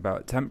whole thing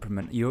about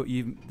temperament.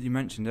 You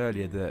mentioned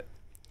earlier that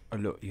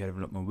you have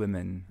a lot more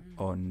women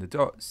on the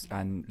dots,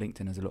 and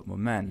LinkedIn has a lot more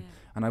men.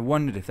 And I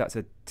wondered if that's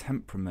a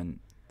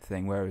temperament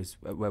thing, where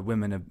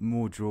women are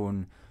more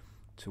drawn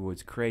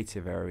towards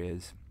creative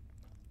areas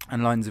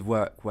and lines of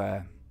work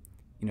where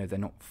they're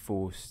not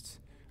forced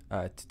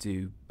to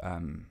do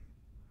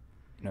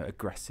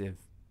aggressive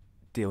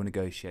deal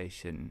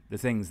negotiation, the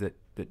things that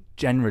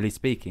generally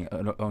speaking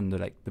on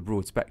the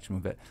broad spectrum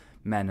of it,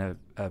 men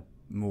are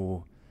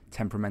more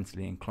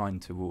temperamentally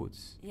inclined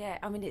towards. Yeah,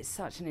 I mean, it's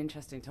such an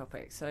interesting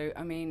topic. So,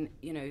 I mean,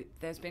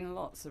 there's been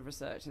lots of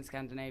research in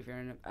Scandinavia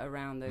and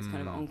around those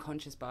kind of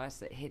unconscious bias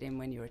that hid in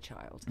when you're a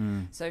child.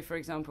 So, for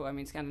example, I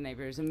mean,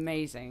 Scandinavia is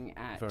amazing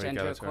at very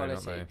gender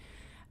equality.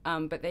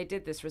 But they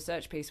did this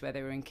research piece where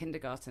they were in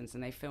kindergartens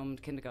and they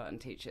filmed kindergarten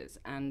teachers.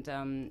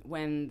 And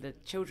when the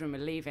children were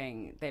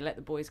leaving, they let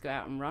the boys go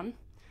out and run,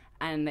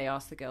 and they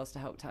asked the girls to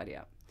help tidy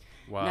up.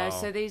 Wow. No,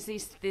 so there's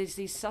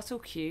these subtle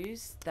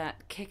cues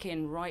that kick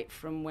in right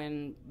from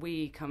when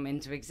we come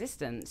into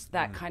existence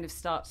that kind of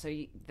start. So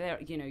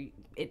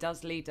it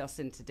does lead us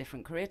into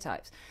different career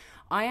types.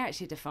 I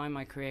actually define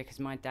my career because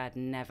my dad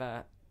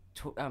never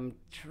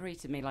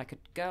treated me like a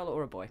girl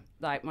or a boy.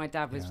 Like, my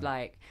dad was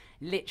like,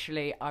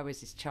 literally, I was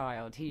his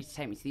child. He used to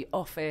take me to the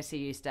office.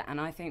 And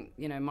I think,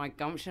 my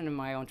gumption and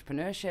my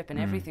entrepreneurship and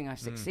everything I've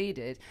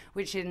succeeded,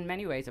 which in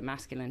many ways are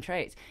masculine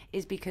traits,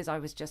 is because I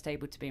was just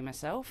able to be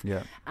myself.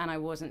 Yeah. And I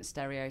wasn't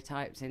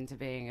stereotyped into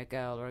being a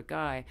girl or a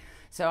guy.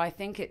 So I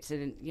think it's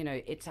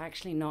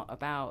actually not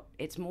about,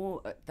 it's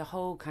more the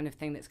whole kind of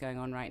thing that's going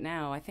on right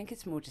now. I think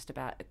it's more just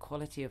about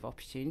equality of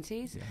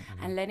opportunities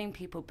and letting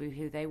people be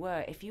who they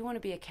were. If you want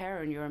to be a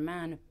carer and you're a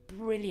man,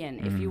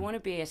 brilliant. If you want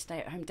to be a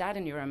stay-at-home dad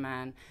and you're a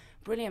man,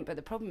 brilliant. But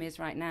the problem is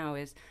right now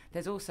is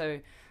there's also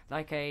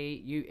like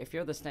if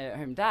you're the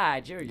stay-at-home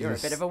dad, you're a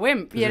bit of a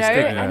wimp,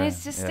 and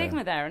it's just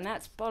stigma there, and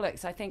that's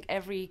bollocks. I think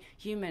every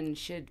human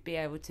should be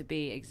able to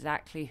be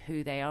exactly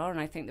who they are, and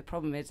I think the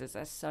problem is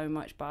there's so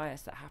much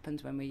bias that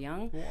happens when we're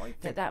young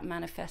that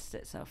manifests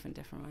itself in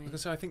different ways.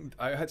 Because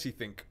I actually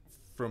think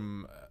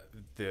from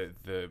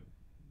the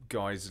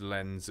guy's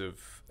lens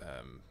of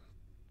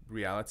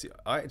reality,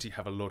 I actually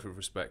have a lot of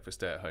respect for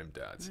stay-at-home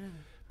dads,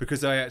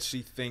 because I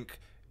actually think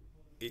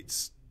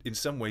it's in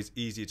some ways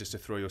easier just to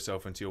throw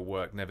yourself into your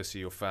work, never see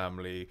your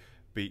family,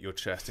 beat your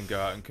chest and go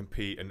out and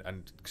compete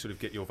and sort of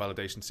get your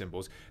validation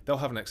symbols. They'll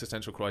have an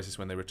existential crisis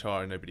when they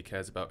retire and nobody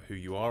cares about who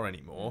you are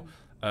anymore.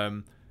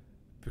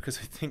 Because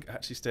I think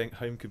actually staying at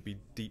home could be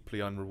deeply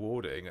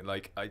unrewarding. And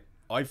like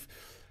I've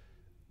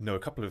know a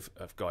couple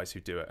of guys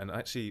who do it, and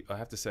actually I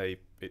have to say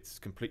it's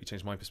completely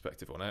changed my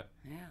perspective on it.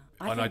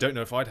 I don't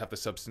know if I'd have the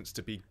substance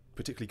to be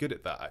particularly good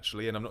at that,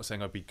 actually. And I'm not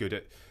saying I'd be good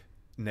at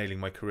nailing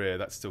my career,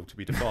 that's still to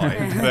be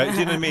defined. But do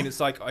you know what I mean? It's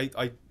like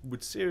I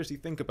would seriously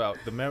think about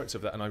the merits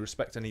of that, and I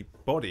respect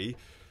anybody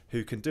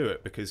who can do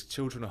it, because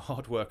children are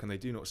hard work and they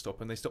do not stop,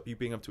 and they stop you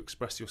being able to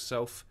express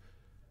yourself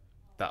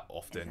that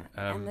often.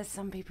 Exactly. And there's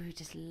some people who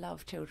just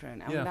love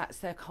children, and that's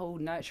their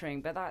cold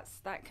nurturing, but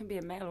that can be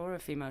a male or a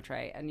female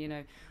trait.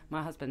 And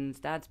my husband's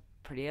dad's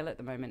pretty ill at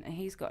the moment, and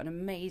he's got an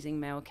amazing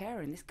male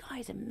carer, and this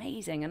guy's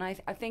amazing. And I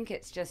think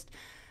it's just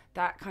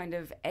that kind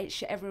of,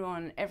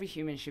 every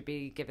human should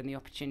be given the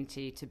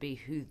opportunity to be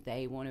who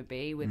they want to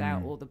be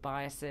without all the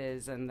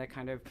biases and the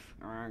kind of,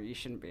 you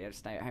shouldn't be a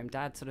stay-at-home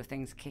dad sort of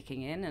things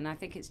kicking in. And I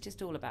think it's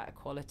just all about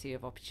equality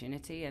of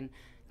opportunity, and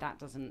that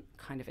doesn't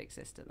kind of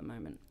exist at the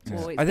moment.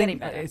 Or it's getting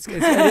better.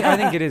 I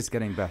think it is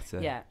getting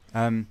better. Yeah.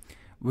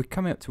 We're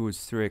coming up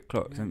towards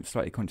 3:00, so I'm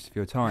slightly conscious of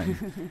your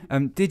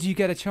time. Did you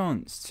get a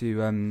chance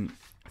to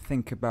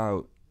think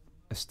about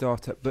a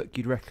startup book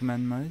you'd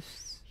recommend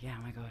most? Yeah,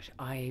 my gosh,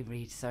 I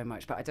read so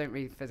much, but I don't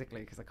read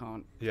physically because I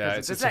can't. Yeah,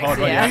 it's hard.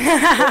 Right?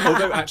 Yeah.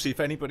 Although, actually,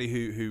 for anybody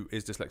who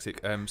is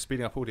dyslexic,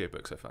 speeding up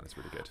audiobooks, I found is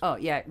really good. Oh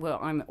yeah, well,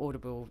 I'm an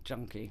Audible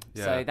junkie,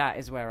 so that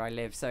is where I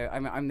live. So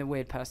I'm the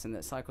weird person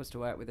that cycles to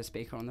work with a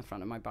speaker on the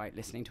front of my bike,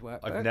 listening to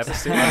work. I've never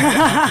seen.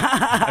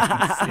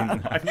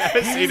 I've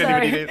never seen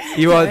anybody do that.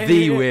 You are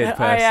the weird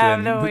person. I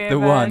am the weird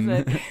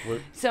one.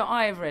 So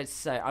I've read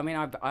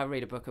I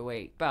read a book a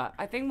week, but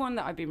I think one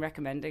that I've been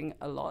recommending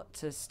a lot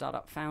to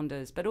startup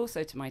founders, but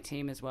also to my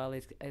team as well,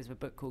 is a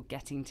book called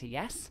Getting to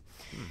Yes,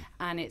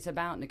 and it's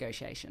about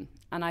negotiation.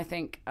 And I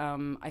think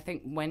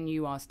when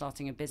you are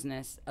starting a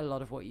business, a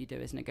lot of what you do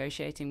is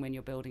negotiating. When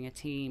you're building a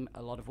team,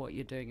 a lot of what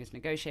you're doing is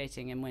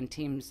negotiating. And when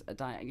teams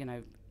are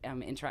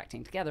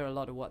interacting together, a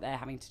lot of what they're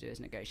having to do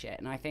is negotiate.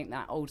 And I think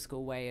that old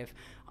school way of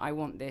I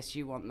want this,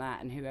 you want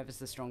that, and whoever's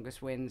the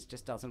strongest wins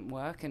just doesn't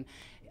work. And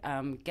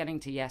Getting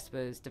to Yes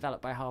was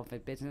developed by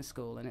Harvard Business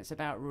School, and it's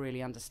about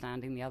really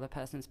understanding the other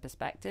person's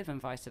perspective and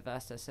vice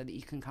versa, so that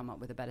you can come up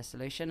with a better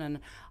solution. And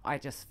I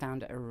just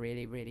found it a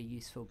really, really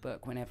useful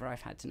book whenever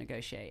I've had to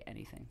negotiate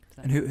anything.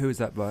 So. And who is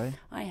that by?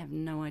 I have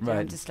no idea.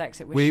 I'm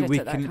dyslexic. We shit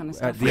at that kind of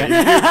stuff. You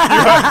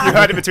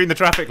heard it between the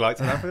traffic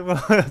lights.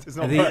 It's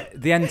not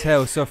the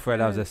Entail software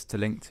allows us to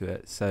link to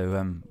it,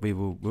 so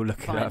we'll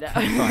look it up.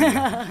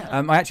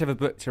 I actually have a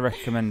book to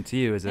recommend to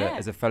you as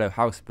a fellow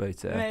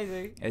houseboater.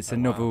 Amazing. It's a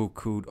novel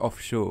called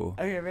Offshore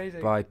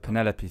by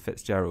Penelope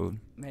Fitzgerald.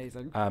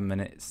 Amazing.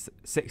 And it's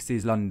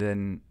 60s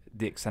London,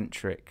 the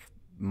eccentric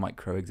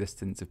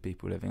micro-existence of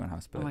people living on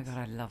houseboats. Oh my god,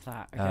 I love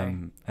that. Okay.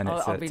 And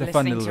I'll be it's a listening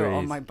fun little to it read.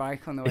 on my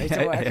bike on the way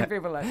to work, and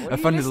people are like, what are a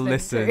you fun little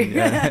listening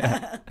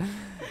listen.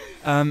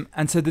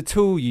 And so the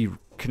tool you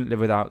couldn't live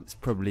without is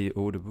probably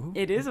Audible.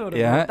 It is Audible.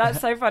 Yeah.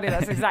 That's so funny.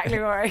 That's exactly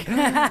right.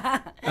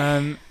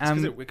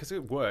 Because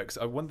it works.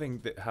 One thing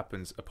that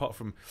happens, apart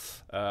from,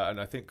 and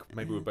I think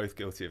maybe we're both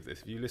guilty of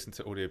this, if you listen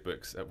to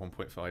audiobooks at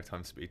 1.5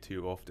 times speed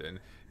too often,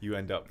 you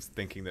end up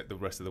thinking that the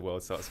rest of the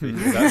world starts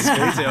speaking at that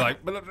speed. So you're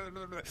like, blah, blah,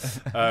 blah, blah.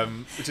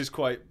 Which is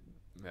quite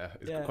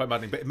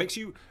maddening. But it makes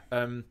you,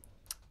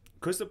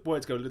 because the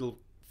words go a little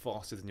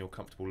faster than you're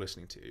comfortable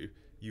listening to,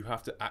 you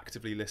have to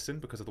actively listen,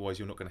 because otherwise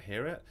you're not going to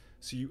hear it.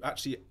 So you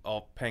actually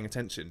are paying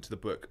attention to the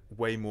book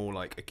way more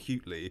like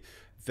acutely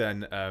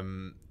than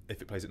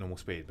if it plays at normal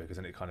speed, because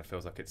then it kind of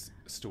feels like it's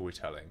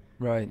storytelling.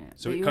 Right. Yeah.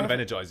 So it kind of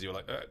energizes you. You're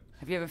like,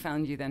 have you ever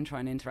found you then try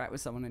and interact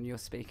with someone and you're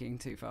speaking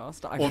too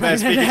fast? Or they're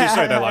speaking too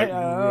slow. They're like,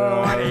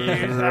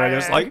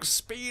 it's like,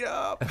 speed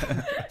up.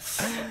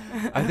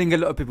 I think a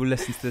lot of people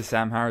listen to the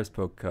Sam Harris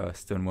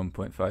podcast on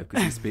 1.5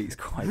 because he speaks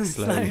quite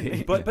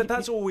slowly. But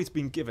that's always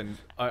been given.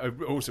 I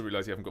also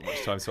realise you haven't got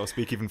much time, so I'll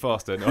speak even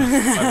faster. No,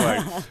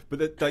 I won't.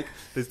 But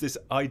there's this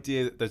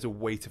idea that there's a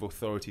weight of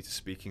authority to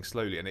speaking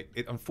slowly, and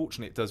it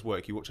unfortunately it does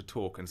work. You watch a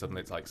talk and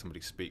suddenly it's like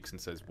somebody speaks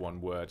and says one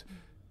word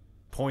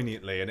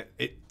poignantly, and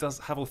it does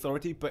have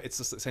authority, but it's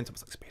just at the same time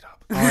it's like, speed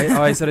up.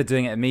 I started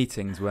doing it at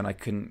meetings when I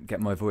couldn't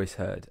get my voice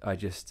heard. I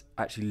just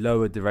actually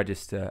lowered the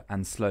register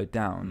and slowed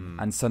down,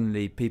 and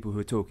suddenly people who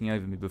were talking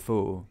over me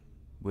before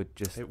would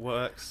just... It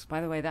works. By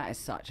the way, that is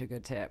such a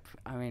good tip.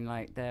 I mean,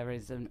 like, there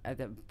is a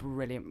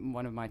brilliant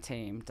one of my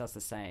team does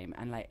the same,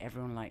 and like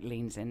everyone like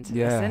leans in to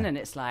listen, and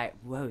it's like,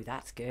 whoa,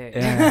 that's good.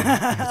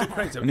 Yeah. It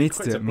creates a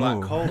black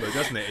more. hole, though,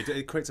 doesn't it?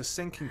 It creates a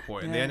sinking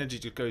point, and the energy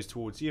just goes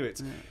towards you.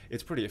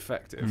 It's pretty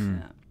effective.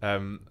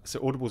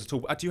 So Audible's a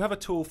tool. Do you have a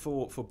tool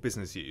for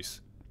business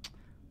use?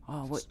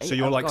 So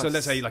you're like, so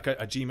let's say like a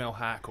Gmail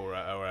hack or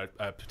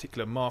a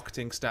particular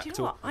marketing stack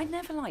tool. What? I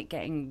never like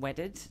getting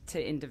wedded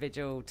to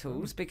individual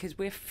tools because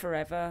we're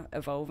forever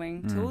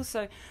evolving tools.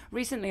 So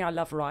recently I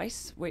love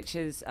Rice, which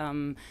is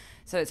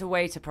so it's a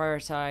way to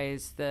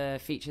prioritize the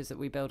features that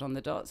we build on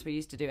the dots. We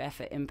used to do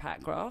effort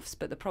impact graphs,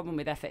 but the problem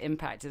with effort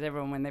impact is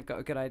everyone, when they've got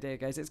a good idea,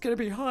 goes, it's going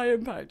to be high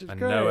impact, it's and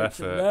great, no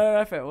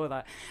effort, all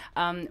that.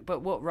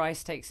 But what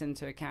Rice takes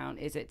into account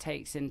is it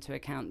takes into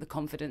account the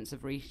confidence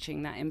of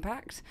reaching that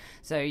impact.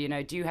 So, you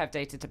know, do you have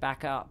data to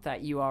back up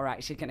that you are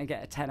actually going to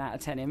get a 10 out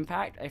of 10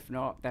 impact? If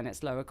not, then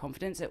it's lower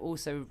confidence. It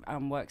also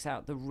works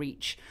out the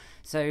reach.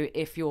 So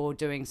if you're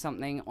doing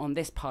something on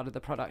this part of the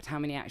product, how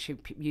many actual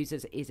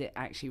users is it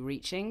actually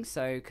reaching?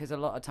 So, because a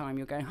lot of time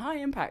you're going high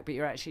impact, but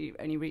you're actually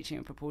only reaching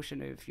a proportion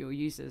of your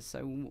users,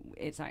 so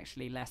it's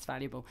actually less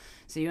valuable.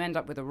 So you end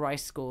up with a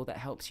Rice score that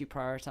helps you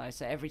prioritize.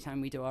 So every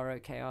time we do our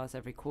OKRs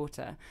every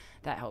quarter,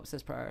 that helps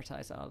us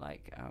prioritize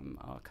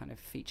our kind of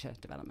feature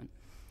development.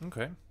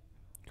 Okay,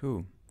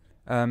 cool.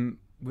 I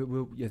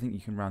think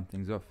you can round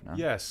things off now.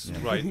 Yes,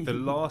 right. The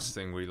last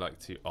thing we like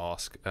to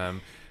ask,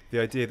 the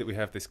idea that we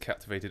have this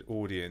captivated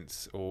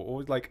audience,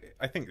 or like,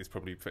 I think this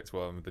probably fits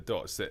well with the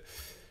dots, that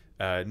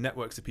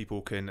networks of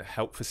people can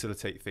help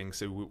facilitate things.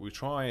 So what we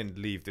try and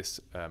leave this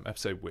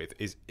episode with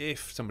is,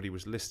 if somebody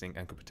was listening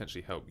and could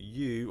potentially help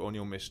you on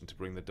your mission to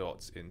bring the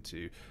dots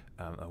into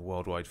a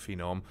worldwide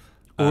phenom.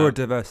 Or a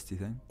diversity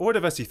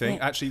thing.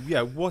 Actually,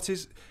 yeah, what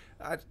is...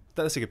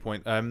 that's a good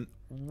point.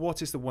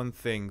 What is the one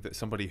thing that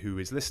somebody who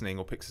is listening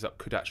or picks this up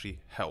could actually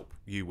help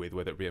you with,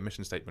 whether it be a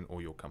mission statement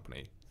or your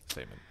company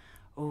statement?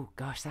 Oh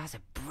gosh, that's a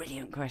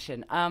brilliant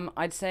question.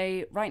 I'd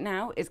say right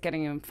now it's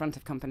getting in front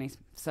of companies.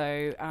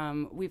 So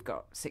we've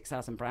got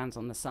 6,000 brands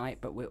on the site,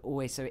 but we're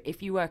always, so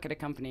if you work at a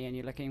company and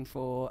you're looking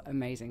for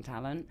amazing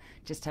talent,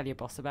 just tell your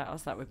boss about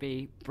us. That would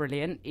be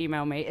brilliant.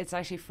 Email me. It's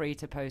actually free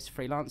to post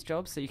freelance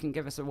jobs, so you can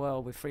give us a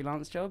whirl with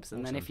freelance jobs,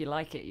 and then if you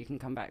like it, you can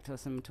come back to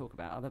us and talk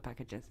about other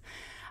packages.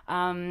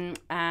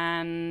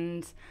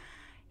 And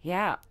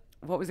yeah.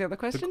 What was the other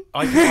question?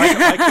 I think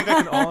I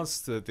can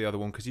answer the other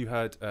one, because you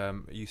had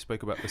you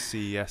spoke about the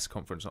CES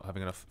conference not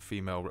having enough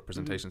female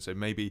representation. So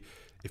maybe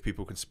if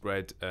people can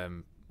spread, I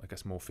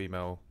guess, more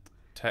female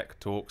tech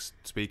talks,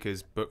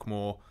 speakers, book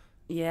more.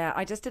 Yeah,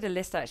 I just did a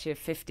list actually of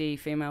 50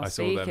 female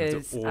speakers. I saw them.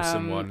 It's an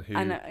awesome one. Who,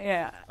 and,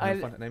 I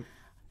find her name.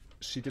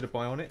 She did a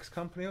bionics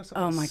company or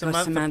something. Oh my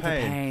gosh, Samantha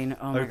Payne.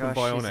 Oh my gosh,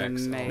 Bionics.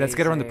 she's amazing. Let's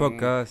get her on the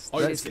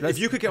podcast. If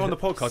you could get on the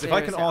podcast, seriously, if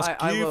I can ask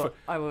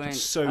I will. it's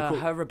so cool.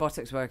 Her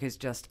robotics work is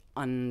just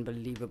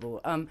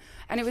unbelievable. And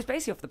it was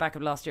basically off the back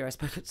of last year. I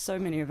spoke at so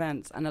many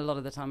events, and a lot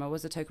of the time I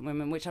was a token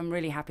woman, which I'm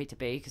really happy to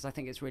be, because I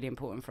think it's really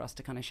important for us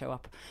to kind of show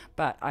up.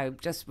 But I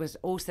just was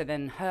also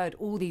then heard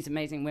all these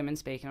amazing women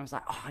speak, and I was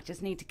like, I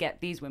just need to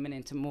get these women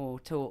into more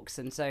talks.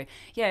 And so,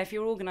 yeah, if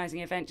you're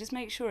organising an event, just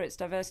make sure it's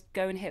diverse.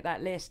 Go and hit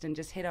that list and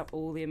just hit up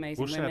all the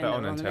amazing women. We'll share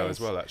that on Intel as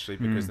well, actually,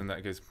 because then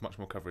that gives much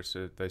more coverage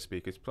to those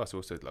speakers. Plus,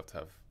 also, I'd love to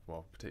have,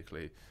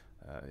 particularly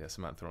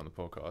Samantha on the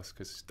podcast,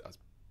 because that's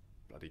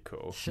bloody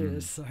cool. She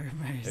is so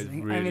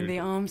amazing. Really, I mean, the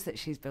arms that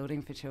she's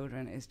building for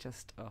children is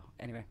just,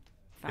 anyway,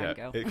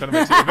 fangirl. It kind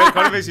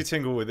of makes you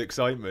tingle with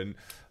excitement.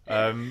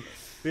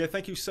 Yeah,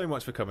 thank you so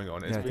much for coming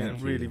on. It's been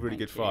really, really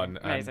good fun.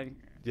 Amazing.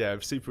 And,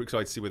 I'm super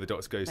excited to see where the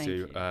Dots goes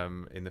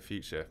in the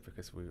future,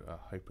 because we are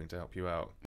hoping to help you out.